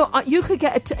 Neil, you could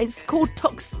get it's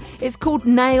called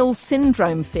nail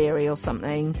syndrome theory or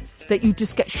something, that you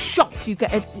just get shocked. You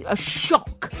get a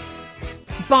shock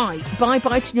by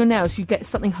biting your nails. You get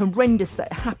something horrendous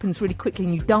that happens really quickly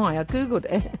and you die. I googled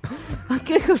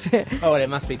it. Oh, well, it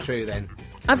must be true then.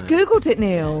 I've googled it,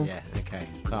 Neil. Yeah, okay.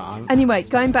 Anyway,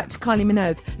 going back to Kylie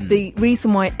Minogue, the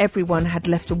reason why everyone had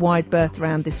left a wide berth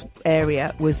around this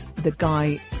area was the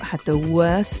guy had the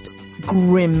worst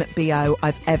grim BO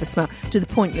I've ever smelled, to the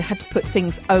point you had to put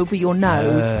things over your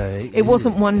nose. It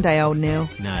wasn't one day old, Neil.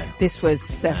 No. This was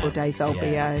several days old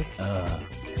BO.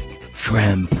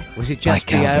 Tramp. Was it just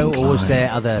BO or was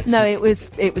there other... No, it was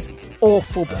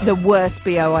awful. The worst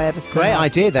BO I ever smelled. Great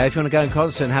idea, though, if you want to go in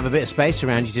concert and have a bit of space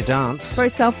around you to dance. Very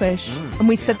selfish. And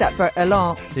we said that a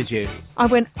lot. Did you? I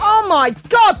went, oh my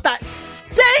God, that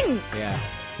stinks! Yeah.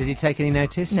 Did he take any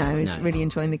notice? No, he was really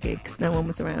enjoying the gig because no one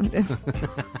was around him.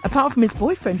 Apart from his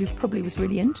boyfriend, who probably was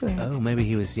really into him. Oh, maybe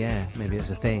he was, maybe it's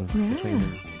a thing between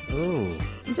them. Oh.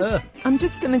 I'm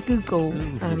just going to Google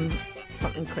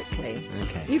something quickly.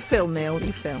 Okay. You Phil, Neil,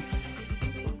 you Phil.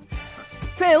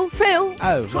 Phil.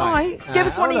 Oh, try. right. Give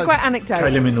us one of your great anecdotes.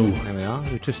 Kylie Minogue. There we are.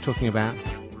 We're just talking about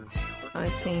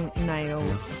 19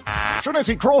 nails.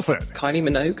 Trinity Crawford. Kylie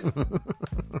Minogue.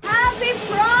 Happy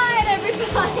Pride,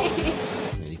 everybody!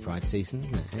 Nearly Pride season,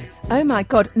 isn't it? Oh my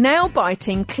God. Nail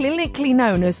biting, clinically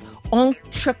known as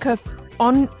onchophobia,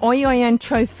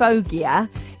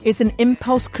 is an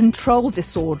impulse control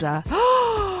disorder.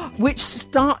 Which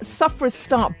sufferers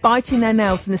start biting their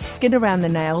nails and the skin around the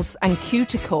nails and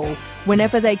cuticle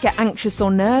whenever they get anxious or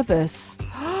nervous.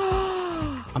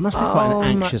 I must be quite an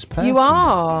anxious person. You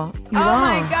are.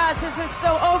 My God, this is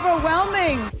so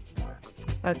overwhelming.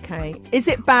 Okay. Is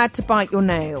it bad to bite your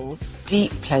nails?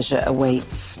 Deep pleasure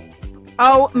awaits.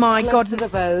 Oh my God. The closer the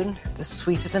bone, the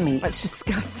sweeter the meat. That's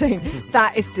disgusting.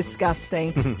 That is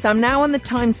disgusting. So I'm now on the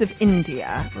Times of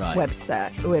India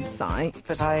website.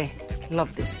 But I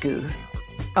love this goo.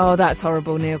 Oh, that's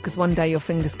horrible, Neil, because one day your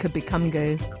fingers could become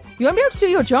goo. You won't be able to do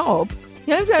your job.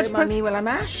 You won't be able Don't mind me while I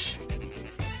mash.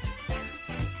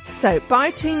 So,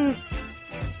 biting,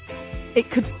 it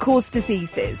could cause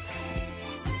diseases.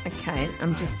 Okay,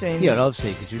 I'm just doing... Yeah,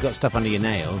 obviously, because you've got stuff under your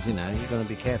nails, you've got to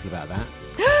be careful about that.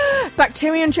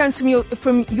 Bacteria and germs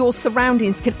from your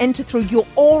surroundings can enter through your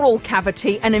oral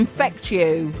cavity and infect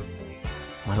you.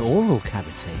 My oral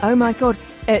cavity? Oh, my God.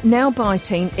 Nail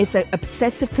biting is an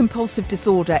obsessive-compulsive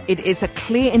disorder. It is a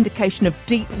clear indication of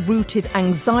deep-rooted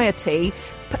anxiety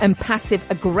and passive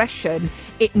aggression.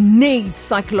 It needs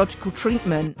psychological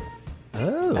treatment.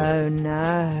 Oh,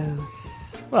 no.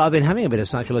 Well, I've been having a bit of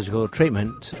psychological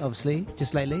treatment, obviously,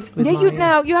 just lately. You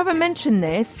haven't mentioned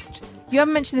this. You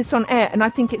haven't mentioned this on air, and I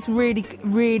think it's really,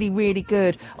 really, really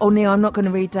good. Oh, Neil, I'm not going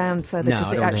to read down further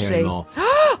because I don't want to hear anymore.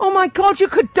 Oh my God, you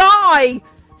could die!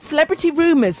 Celebrity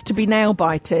rumours to be nail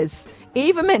biters.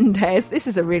 Eva Mendes, this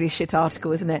is a really shit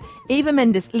article, isn't it? Eva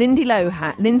Mendes, Lindsay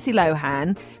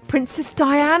Lohan, Princess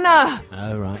Diana.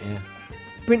 Oh, right, yeah.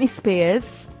 Britney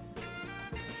Spears.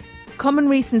 Common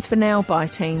reasons for nail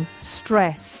biting: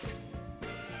 stress,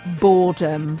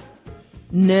 boredom,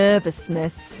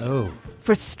 nervousness,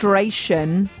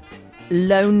 frustration,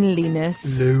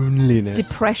 loneliness,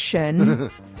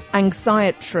 depression,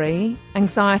 anxiety,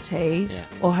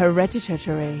 or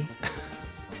hereditary.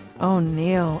 Oh,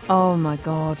 Neil. Oh, my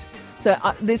God. So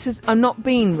I'm not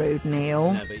being rude,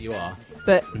 Neil. No, but you are.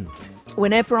 But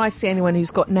whenever I see anyone who's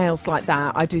got nails like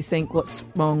that, I do think, what's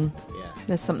wrong? Yeah.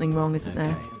 There's something wrong, isn't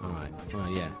there? All right. Well,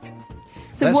 yeah.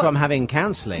 So that's why I'm having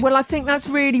counselling. Well, I think that's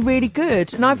really, really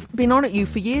good. And I've been on at you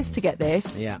for years to get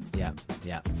this. Yeah.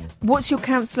 What's your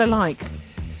counsellor like?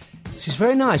 She's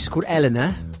very nice. She's called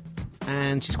Eleanor.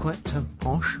 And she's quite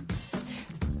posh.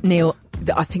 Neil,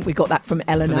 I think we got that from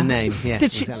Eleanor. From the name, yeah.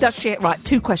 Does she? Right,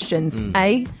 two questions.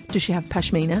 A, does she have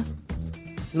pashmina?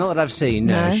 Not that I've seen,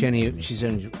 no. She only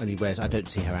wears... I don't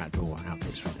see her outdoor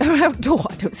outfits. Her outdoor?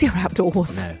 I don't see her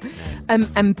outdoors. No.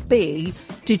 And B,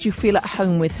 did you feel at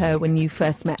home with her when you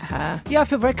first met her? Yeah, I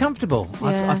feel very comfortable.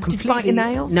 Yeah. I've completely... Did you bite your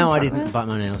nails? No, I didn't bite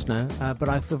my nails, no. But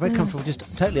I feel very comfortable, just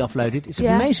totally offloaded. It's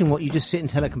amazing what you just sit and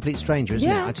tell a complete stranger,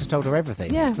 isn't it? I just told her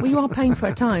everything. Yeah, well, you are paying for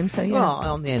her time, so yeah. Well,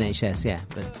 on the NHS, yeah.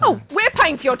 But, we're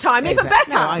paying for your time, even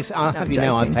better! No, I'll have you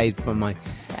know I paid for my...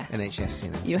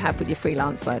 NHS, You have with your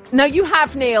freelance work. No, you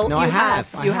have, Neil. No, you I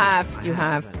have. You have.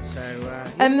 So,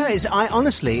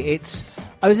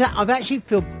 I've actually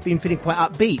been feeling quite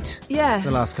upbeat. Yeah.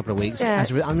 The last couple of weeks. Yeah.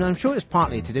 I'm sure it's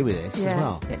partly to do with this as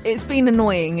well. It's been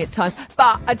annoying at times,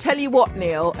 but I tell you what,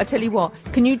 Neil.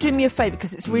 Can you do me a favour,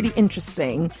 because it's really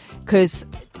interesting? Because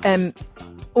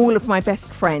all of my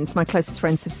best friends, my closest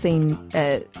friends, have seen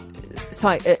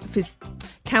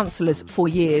counsellors for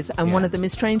years, and one of them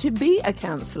is trained to be a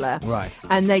counsellor. Right.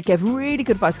 And they gave really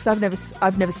good advice, because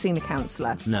I've never seen a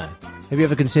counsellor. No. Have you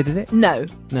ever considered it? No.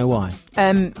 No, why?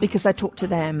 Because I talked to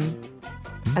them,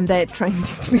 and they're trained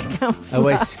to be a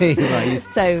counsellor. Oh, I see. Right.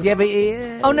 So yeah, but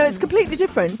oh no, it's completely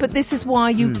different. But this is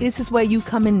why you. This is where you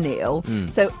come in, Neil.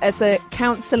 So as a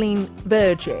counselling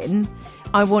virgin,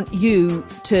 I want you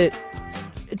to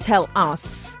tell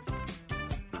us,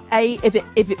 A, if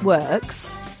it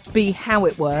works, B, how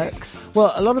it works.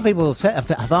 Well, a lot of people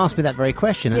have asked me that very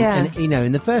question, and you know,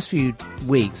 in the first few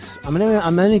weeks, I'm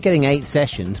only getting 8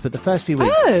 sessions, but the first few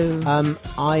weeks, what if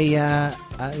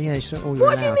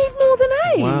you need more than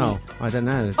 8? Wow, I don't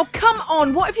know. Oh, come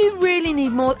on! What if you really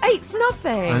need more? 8's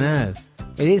nothing. I know.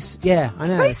 It is. Yeah, I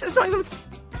know. It's not even.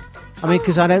 I mean,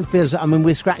 because I don't feel. I mean,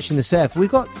 we're scratching the surface.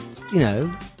 We've got, you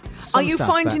know. Are you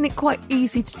finding it quite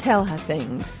easy to tell her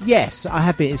things? Yes, I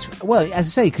have been. Well, as I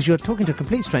say, because you're talking to a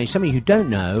complete stranger, somebody who don't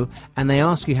know, and they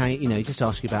ask you how, you know, just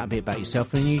ask you a bit about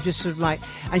yourself, and you just sort of like,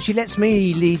 and she lets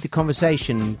me lead the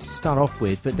conversation to start off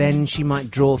with, but then she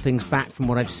might draw things back from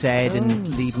what I've said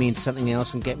and lead me into something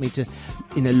else and get me to,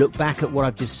 you know, look back at what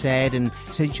I've just said, and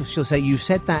so she'll say, you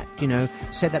said that, you know,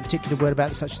 said that particular word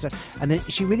about such and such, and then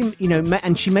she really, you know,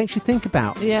 and she makes you think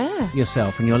about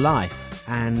yourself and your life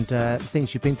and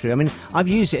things you've been through. I mean, I've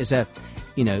used it as a,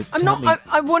 you know.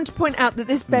 I want to point out that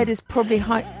this bed is probably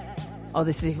high. Oh,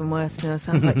 this is even worse now.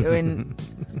 Sounds like you're in.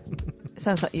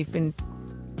 Sounds like you've been.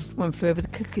 One flew over the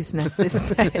cuckoo's nest. This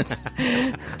bed.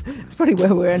 It's probably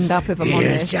where we'll end up if I'm honest.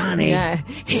 Here's Johnny. Yeah.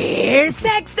 Here's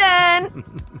Sexton.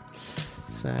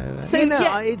 So you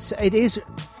know, it is.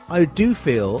 I do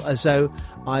feel as though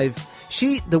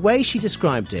the way she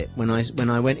described it when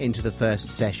I went into the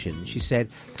first session, she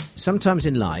said, sometimes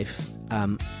in life,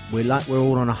 we're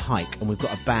all on a hike and we've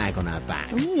got a bag on our back.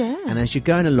 Oh, yeah. And as you're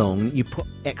going along, you put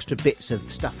extra bits of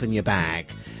stuff in your bag.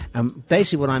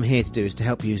 Basically what I'm here to do is to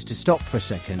help you is to stop for a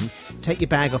second, take your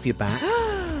bag off your back,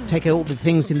 take all the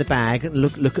things in the bag and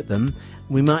look at them.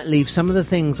 We might leave some of the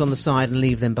things on the side and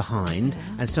leave them behind,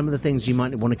 and some of the things you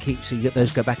might want to keep, so you get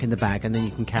those go back in the bag, and then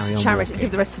you can carry on. Charity, walking.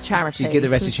 give the rest to charity. So you give the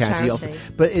rest to charity.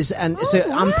 But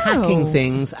unpacking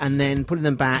things and then putting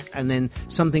them back, and then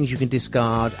some things you can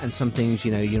discard, and some things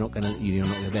you're not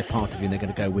they're part of you and they're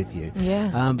going to go with you.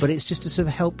 Yeah. But it's just to sort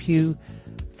of help you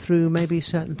through maybe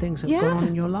certain things that have gone on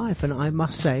in your life, and I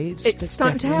must say it's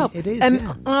starting to help. It is.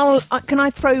 Can I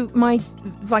throw my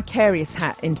vicarious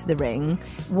hat into the ring?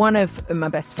 One of my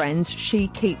best friends, they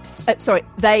keep.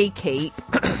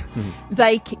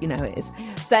 You know it is.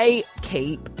 They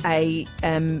keep a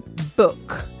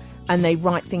book. And they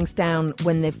write things down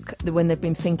when they've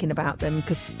been thinking about them,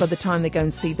 because by the time they go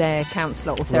and see their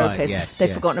counsellor or therapist,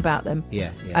 they've forgotten about them.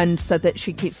 Yeah. And so that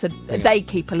they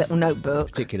keep a little notebook,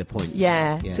 particular points.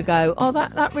 To go. Oh,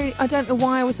 that really. I don't know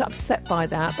why I was upset by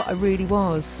that, but I really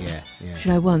was. Yeah. Do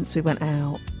you know, once we went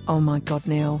out. Oh my God,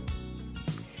 Neil.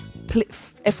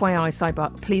 FYI,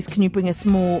 sidebar, please can you bring us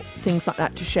more things like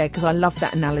that to share, because I love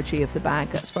that analogy of the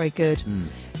bag. That's very good.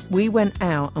 We went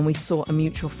out and we saw a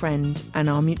mutual friend, and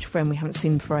our mutual friend, we haven't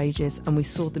seen them for ages, and we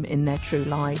saw them in their true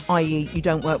light, i.e. you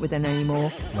don't work with them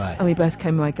anymore. Right. And we both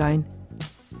came away going,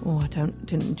 oh, I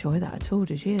didn't enjoy that at all,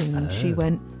 did you? And she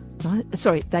went,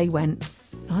 they went,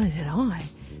 neither did I.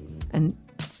 And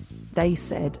they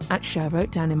said, actually, I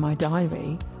wrote down in my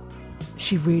diary,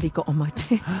 she really got on my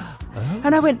tits.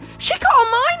 And I went, she got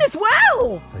on mine as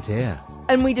well. Oh dear.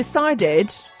 And we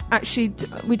decided, actually,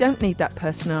 we don't need that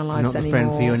person in our lives anymore. Not a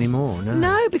friend for you anymore, no.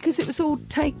 No, because it was all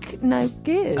take, no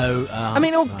give. I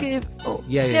mean, all give. All,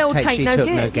 all take, no took,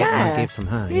 give. No give from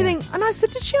her. You think, and I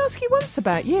said, did she ask you once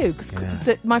about you? Because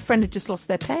my friend had just lost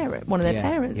their parent, one of their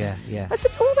parents. Yeah. I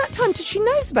said, all that time, did she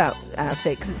knows about it?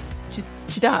 Because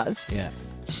she does. Yeah.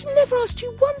 She never asked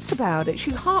you once about it.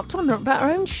 She harped on about her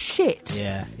own shit.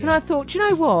 Yeah. And I thought, do you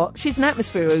know what? She's an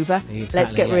atmosphere hoover. Exactly,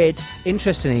 Let's get rid.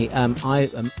 Interestingly, have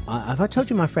I told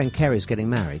you my friend Kerry's getting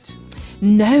married?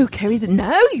 No, Kerry.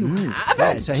 No, you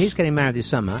haven't. Yeah, so he's getting married this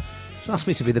summer. She's asked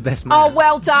me to be the best man. Oh,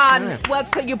 well done. Yeah. Well,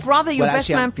 so your brother, best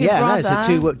man for your brother. Yeah,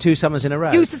 no, so 2 summers in a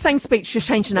row. Use the same speech, just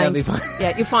change the names.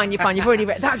 Yeah, you're fine. You've already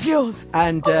read. That's yours.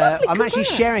 And I'm actually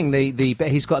sharing the.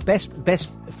 He's got a best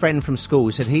friend from school.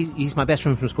 He said he's my best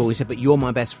friend from school. He said, but you're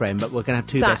my best friend. But we're going to have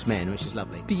 2 best men, which is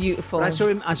lovely. Beautiful. But I saw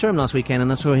him last weekend,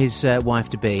 and I saw his wife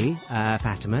to be,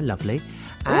 Fatima, lovely.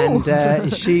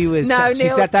 And she was... No, she's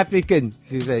Neil. South African.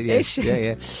 She's, yeah, Is she?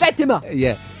 Yeah. Fatima.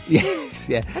 Yeah. Yes,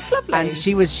 yeah. That's lovely. And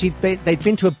they'd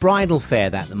been to a bridal fair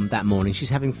that morning. She's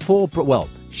having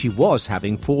she was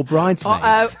having 4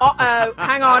 bridesmaids.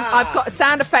 Hang on, I've got a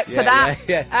sound effect for that.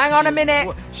 Yeah. Hang on a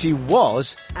minute. She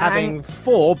was having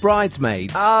 4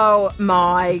 bridesmaids. Oh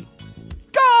my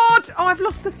God! Oh, I've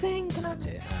lost the thing. Can I...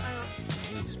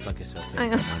 You just plug yourself in.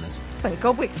 Hang on. Thank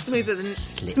God we're smoother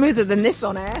than this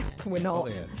on air. We're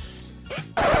not.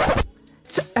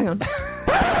 Hang on.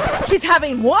 She's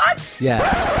having what? Yeah.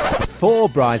 4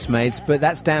 bridesmaids, but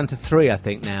that's down to 3, I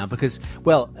think, now, because,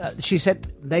 she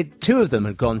said 2 of them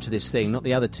had gone to this thing, not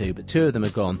the other 2, but 2 of them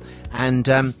had gone, and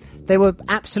they were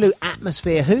absolute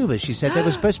atmosphere hoovers. She said they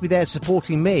were supposed to be there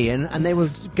supporting me, and they were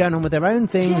going on with their own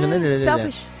things. Yeah,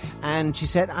 selfish. And she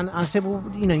said, and I said, well,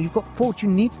 you've got 4. Do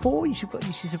you need 4? She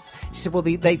said, well,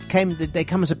 they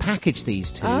come as a package,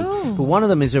 these 2. Oh. But one of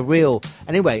them is a real.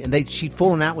 Anyway, and she'd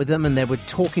fallen out with them, and they were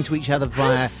talking to each other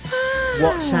via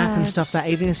WhatsApp and stuff that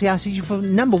evening. I said, for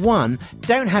number one,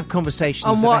 don't have conversations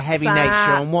of a heavy nature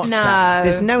on WhatsApp. No.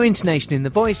 There's no intonation in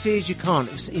the voices. You can't,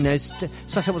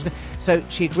 suss out what's going. So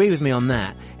she agreed with me on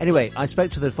that. Anyway, I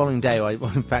spoke to her the following day.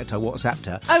 In fact, I WhatsApped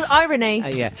her. Oh, irony.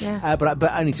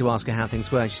 But only to ask her how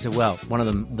things were. She said, well, one of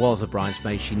them was a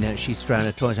bridesmaid. She's thrown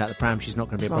her toys out the pram. She's not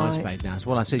going to be a bridesmaid now.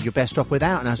 So, I said, you're best off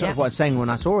without. And that's what I was saying when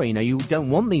I saw her. You don't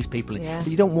want these people. Yeah.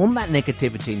 You don't want that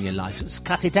negativity in your life. Just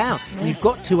cut it out. Yeah. And you've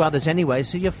got 2 others anyway,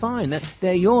 so you're fine.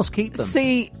 They're yours. Keep them.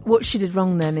 See, what she did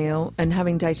wrong there, Neil, and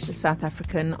having dated a South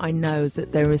African, I know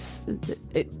that there's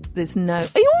no...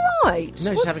 Are you all right?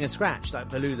 No, she's having a scratch, like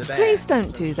Baloo the bear. Please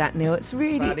don't do that, Neil. It's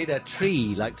really... But I need a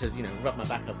tree, to rub my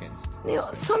back up against. Neil,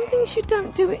 some things you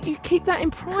don't do it. You keep that in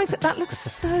private. That looks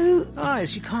so...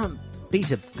 Nice. You can't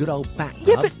beat a good old back rub.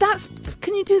 Yeah, but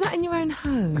can you do that in your own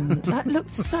home? That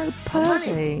looks so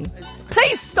pervy.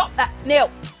 Please stop that, Neil.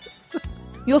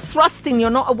 You're thrusting. You're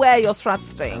not aware you're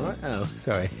thrusting. Oh,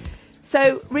 sorry.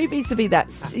 So, vis-a-vis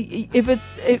that,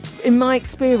 in my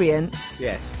experience,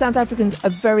 yes, South Africans are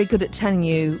very good at telling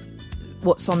you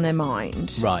what's on their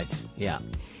mind. Right, yeah.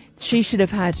 She should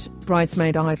have had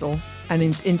Bridesmaid Idol,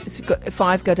 and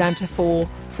 5 go down to 4,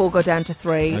 4 go down to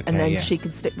 3, and then she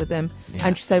could stick with them. Yeah.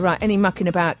 And she'd say, right, any mucking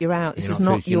about, you're out. This is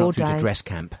not your day. You're not through to dress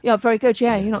camp. Yeah, very good,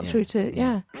 you're not through to,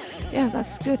 Yeah,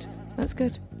 that's good. That's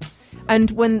good.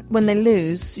 And when they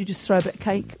lose, you just throw a bit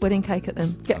of wedding cake at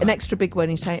them. Get an extra big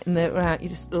wedding cake, and they're out. You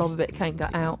just lob a bit of cake,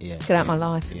 get out. Yeah, get out of my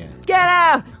life. Yeah.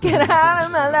 Get out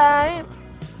of my life.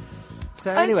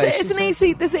 So anyway,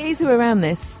 there's an easy way around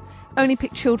this. Only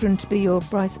pick children to be your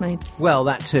bridesmaids. Well,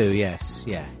 that too, yes.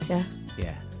 Yeah. Yeah.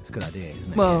 Yeah. It's a good idea,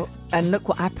 isn't it? Well, and look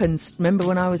what happens. Remember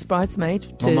when I was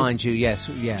bridesmaid to mind you, yes,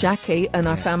 yeah. Jackie, and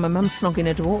I found my mum snogging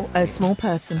a small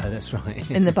person. Oh, that's right.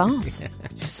 In the bath.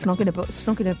 She's snogging a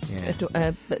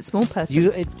small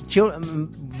person.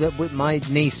 My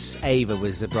niece Ava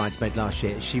was a bridesmaid last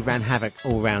year. She ran havoc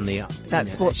all around the...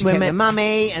 That's what she women... kept the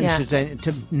mummy, and she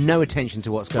took no attention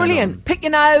to what's going on. Brilliant. Pick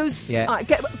your nose. Yeah.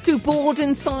 Do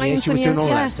boarding signs. Yeah, she was doing all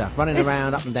that stuff, running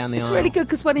around up and down the aisle. It's really good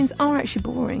because weddings are actually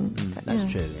boring.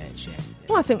 That's true, yeah.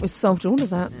 Well, I think we've solved all of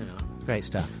that. Great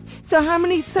stuff. So how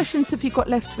many sessions have you got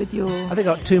left with your... I think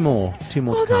I've got 2 more. 2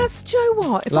 more to come. That's... Do you know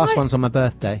what? Last one's on my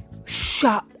birthday.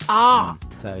 Shut up!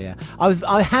 So, yeah.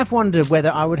 I have wondered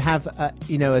whether I would have, a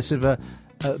sort of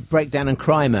a breakdown and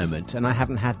cry moment, and I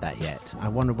haven't had that yet. I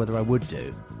wondered whether I would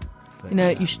do.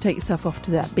 But, you should take yourself off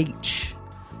to that beach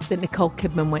that Nicole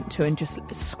Kidman went to and just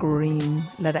scream,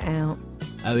 let it out.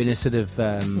 Oh, in a sort of...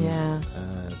 in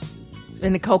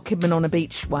Nicole Kidman on a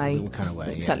beach way. All kind of way,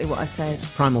 exactly what I said.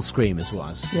 Primal Scream as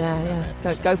was. Yeah.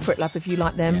 Go for it, love. If you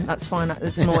like them, that's fine.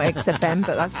 There's more XFM,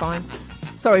 but that's fine.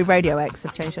 Sorry, Radio X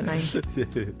have changed their name.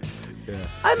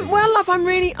 Well, love, I'm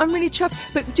really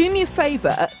chuffed. But do me a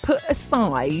favour, put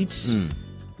aside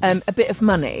a bit of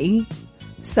money.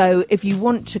 So if you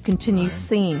want to continue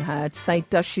seeing her, say,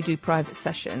 does she do private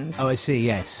sessions? Oh, I see,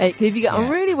 yes. If you get on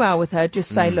really well with her, just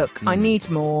say, look, I need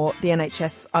more. The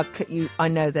NHS, I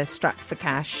know they're strapped for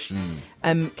cash.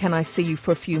 Can I see you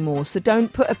for a few more? So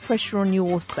don't put a pressure on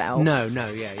yourself. No,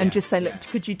 And just say, look,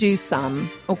 could you do some?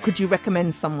 Or could you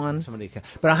recommend someone? Somebody can.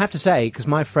 But I have to say, because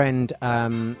my friend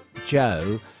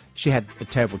Jo, she had a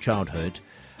terrible childhood.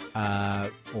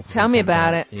 Tell me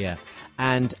about it. Yeah.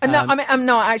 And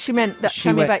I actually meant that.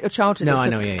 Tell me about your childhood. No, it's I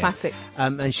know, classic.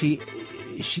 And she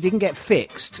didn't get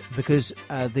fixed because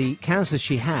the counsellors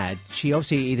she had, she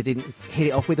obviously either didn't hit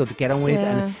it off with or to get on with,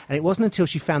 and it wasn't until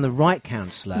she found the right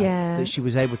counsellor that she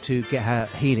was able to get her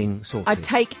healing sorted. I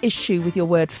take issue with your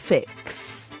word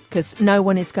fix. because no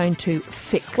one is going to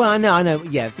fix. Well, I know,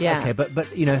 yeah. Okay, but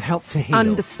help to heal,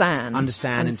 understand, and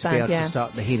to be able to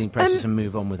start the healing process and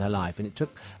move on with her life. And it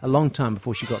took a long time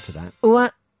before she got to that.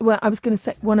 Well, I was going to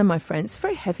say, one of my friends, it's a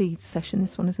very heavy session,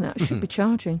 this one, isn't it? I should be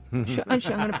charging. Actually,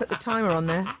 I'm going to put the timer on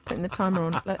there. Putting the timer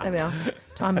on. Look, there we are.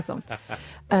 Timer's on.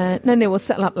 No, we'll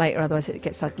settle up later, otherwise it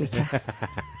gets ugly.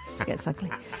 It gets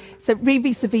ugly. So,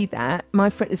 vis-a-vis that, my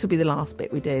friend, this will be the last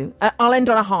bit we do. I'll end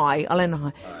on a high.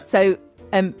 So,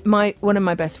 one of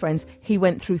my best friends, he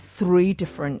went through 3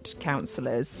 different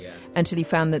counsellors until he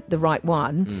found the right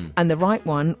one. And the right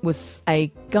one was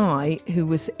a guy who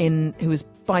was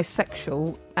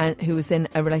bisexual and who was in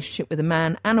a relationship with a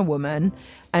man and a woman,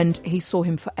 and he saw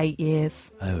him for 8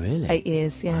 years. Oh, really? 8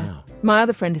 years, yeah. Wow. My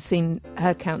other friend has seen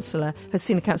a counsellor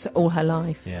all her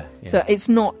life. Yeah. So it's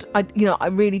not, I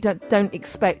really don't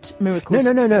expect miracles.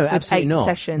 No, with absolutely 8 not.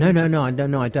 sessions.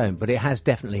 No, I don't. But it has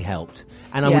definitely helped.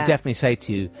 And I would definitely say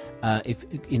to you, if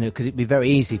because it'd be very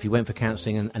easy if you went for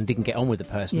counselling and didn't get on with the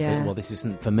person, think, well, this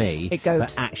isn't for me.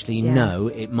 But actually, no,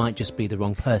 it might just be the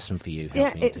wrong person for you.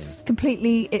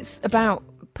 It's about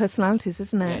personalities,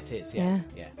 isn't it? Yeah, it is. Yeah.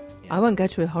 I won't go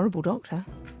to a horrible doctor.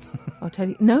 I'll tell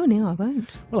you. No, Neil, I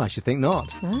won't. Well, I should think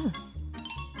not. No.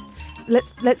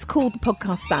 Let's call the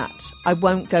podcast that. I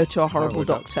won't go to a horrible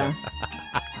doctor.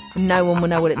 No one will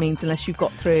know what it means unless you've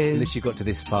got through. Unless you got to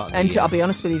this part. And I'll be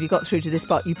honest with you, if you got through to this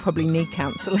part, you probably need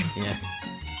counselling. Yeah.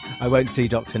 I won't see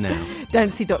Doctor now.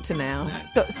 Don't see Doctor now.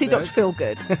 See Dr.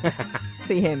 Feelgood.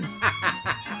 See him.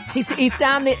 He's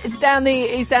down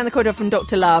the corridor from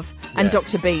Dr. Love and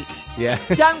Dr. Beat. Yeah.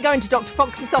 Don't go into Dr.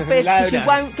 Fox's office because you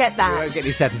won't get that. You won't get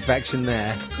any satisfaction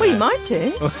there. Well, you might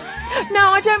do. No,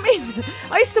 I don't mean.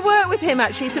 I used to work with him.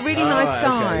 Actually, he's a really nice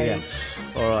guy. Okay,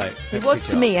 yeah. All right. He was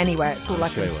to me anyway. That's all I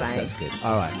can say. That's good.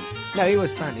 All right. No, he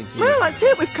was apparently. Well, that's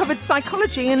it. We've covered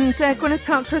psychology and Gwyneth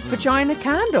Paltrow's vagina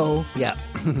candle. Yeah.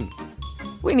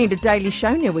 We need a daily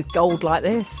show now with gold like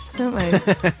this, don't we?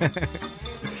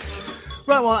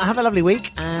 Right, well, have a lovely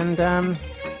week, and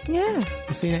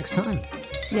we'll see you next time.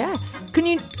 Yeah. Can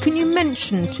you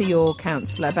mention to your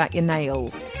counsellor about your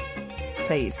nails,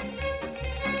 please?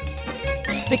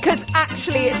 Because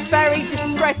actually it's very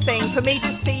distressing for me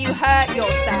to see you hurt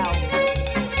yourself.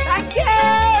 Thank you!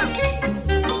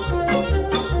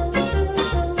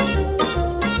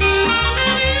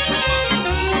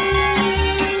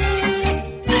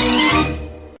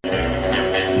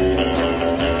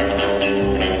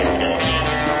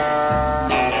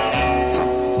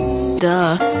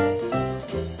 Duh.